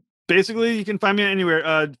 Basically, you can find me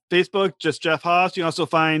anywhere. Facebook, just Jeff Haas. You can also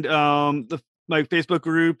find my Facebook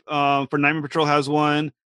group for Nightmare Patrol has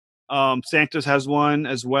one. Sanctus has one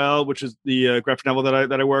as well, which is the graphic novel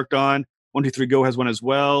that I worked on. 123 Go has one as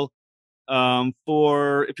well.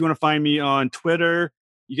 For if you want to find me on Twitter,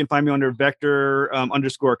 you can find me under Vector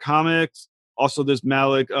 _comics. Also, there's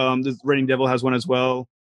Malik. This Raining Devil has one as well.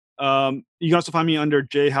 You can also find me under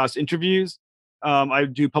J Haas Interviews. I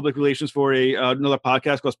do public relations for another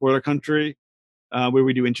podcast called Spoiler Country, where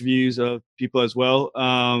we do interviews of people as well.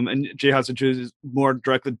 And J Haas Interviews is more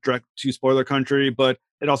direct to Spoiler Country, but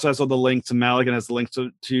it also has all the links to Malik and has the links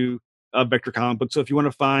to Vector Comic Book. So if you want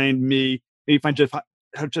to find me, maybe find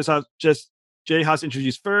just J Haas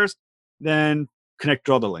Interviews first, then connect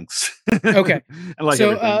to all the links. Okay.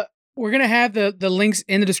 So everything. We're gonna have the links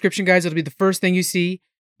in the description, guys. It'll be the first thing you see.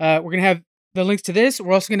 We're gonna have the links to this.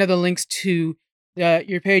 We're also gonna have the links to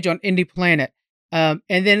your page on Indie Planet. And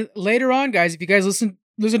then later on, guys, if you guys listen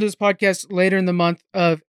to this podcast later in the month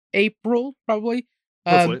of April, probably,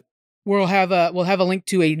 we'll have a link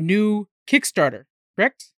to a new Kickstarter.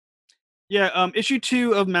 Correct? Yeah. Issue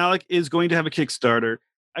 2 of Malik is going to have a Kickstarter.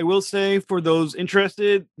 I will say for those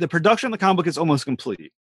interested, the production of the comic book is almost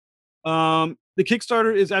complete. The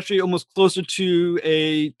Kickstarter is actually almost closer to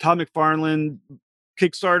a Todd McFarlane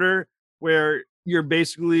Kickstarter, where you're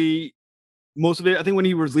basically most of it. I think when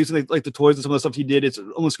he was releasing like the toys and some of the stuff he did, it's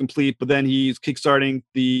almost complete. But then he's kickstarting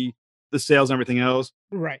the sales and everything else.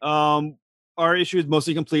 Right. Our issue is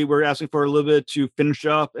mostly complete. We're asking for a little bit to finish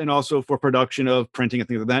up, and also for production of printing and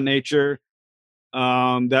things of that nature.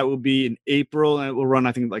 That will be in April, and it will run,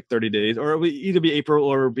 I think, like 30 days, or it will either be April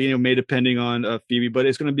or be May, depending on Phoebe. But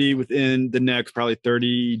it's going to be within the next probably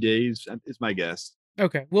 30 days, is my guess.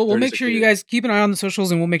 Okay. Well, we'll make sure you guys keep an eye on the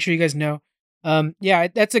socials, and we'll make sure you guys know. Yeah,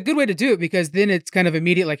 that's a good way to do it, because then it's kind of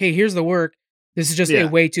immediate. Like, hey, here's the work. This is just a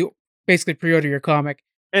way to basically pre-order your comic,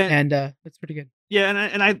 and that's pretty good. Yeah,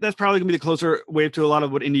 and I that's probably gonna be the closer wave to a lot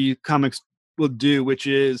of what indie comics will do, which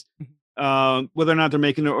is whether or not they're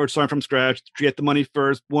making it or starting from scratch, to get the money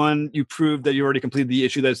first. One, you prove that you already completed the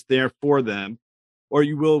issue that's there for them, or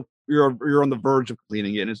you're on the verge of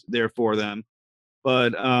completing it and it's there for them.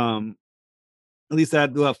 But at least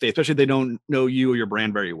that they'll have faith, especially if they don't know you or your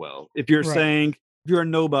brand very well. If you're saying if you're a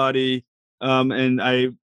nobody, and I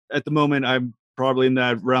at the moment, I'm probably in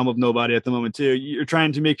that realm of nobody at the moment too. You're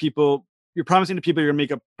trying to make people, you're promising to people you're going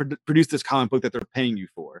to produce this comic book that they're paying you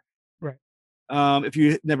for. Right. If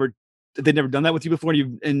they've never done that with you before,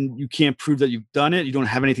 and you can't prove that you've done it, you don't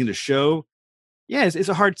have anything to show. Yeah, it's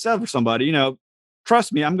a hard sell for somebody.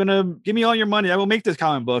 Trust me, give me all your money. I will make this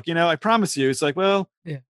comic book. I promise you. It's like, well,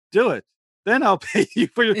 do it. Then I'll pay you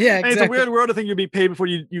for your. Yeah, exactly. It's a weird world to think you'll be paid before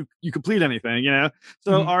you complete anything.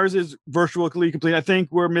 So ours is virtually complete. I think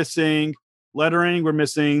we're missing lettering. We're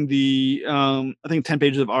missing the I think 10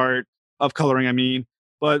 pages of art of coloring. I mean,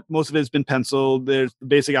 but most of it's been penciled. There's the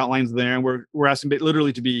basic outlines there, and we're asking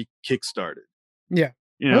literally to be kickstarted. Yeah.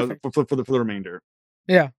 For the remainder.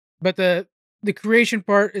 Yeah, but the creation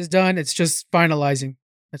part is done. It's just finalizing.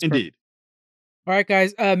 That's indeed. Perfect. All right,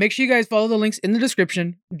 guys. Make sure you guys follow the links in the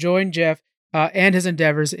description. Join Jeff and his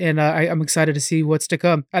endeavors, and I'm excited to see what's to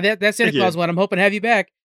come. That Santa Claus one, I'm hoping to have you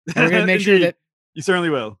back. We're gonna make sure that you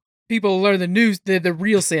certainly will. People learn the news, the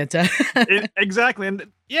real Santa. Exactly,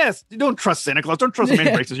 and yes, you don't trust Santa Claus. Don't trust him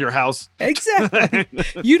in breaks into your house. Exactly.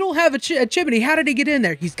 You don't have a chimney. How did he get in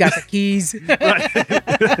there? He's got the keys.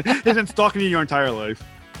 He's been stalking you your entire life.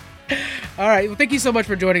 All right. Well, thank you so much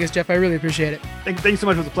for joining us, Jeff. I really appreciate it. Thank you so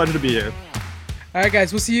much. It was a pleasure to be here. All right,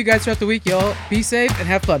 guys. We'll see you guys throughout the week. Y'all be safe and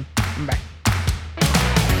have fun. Bye.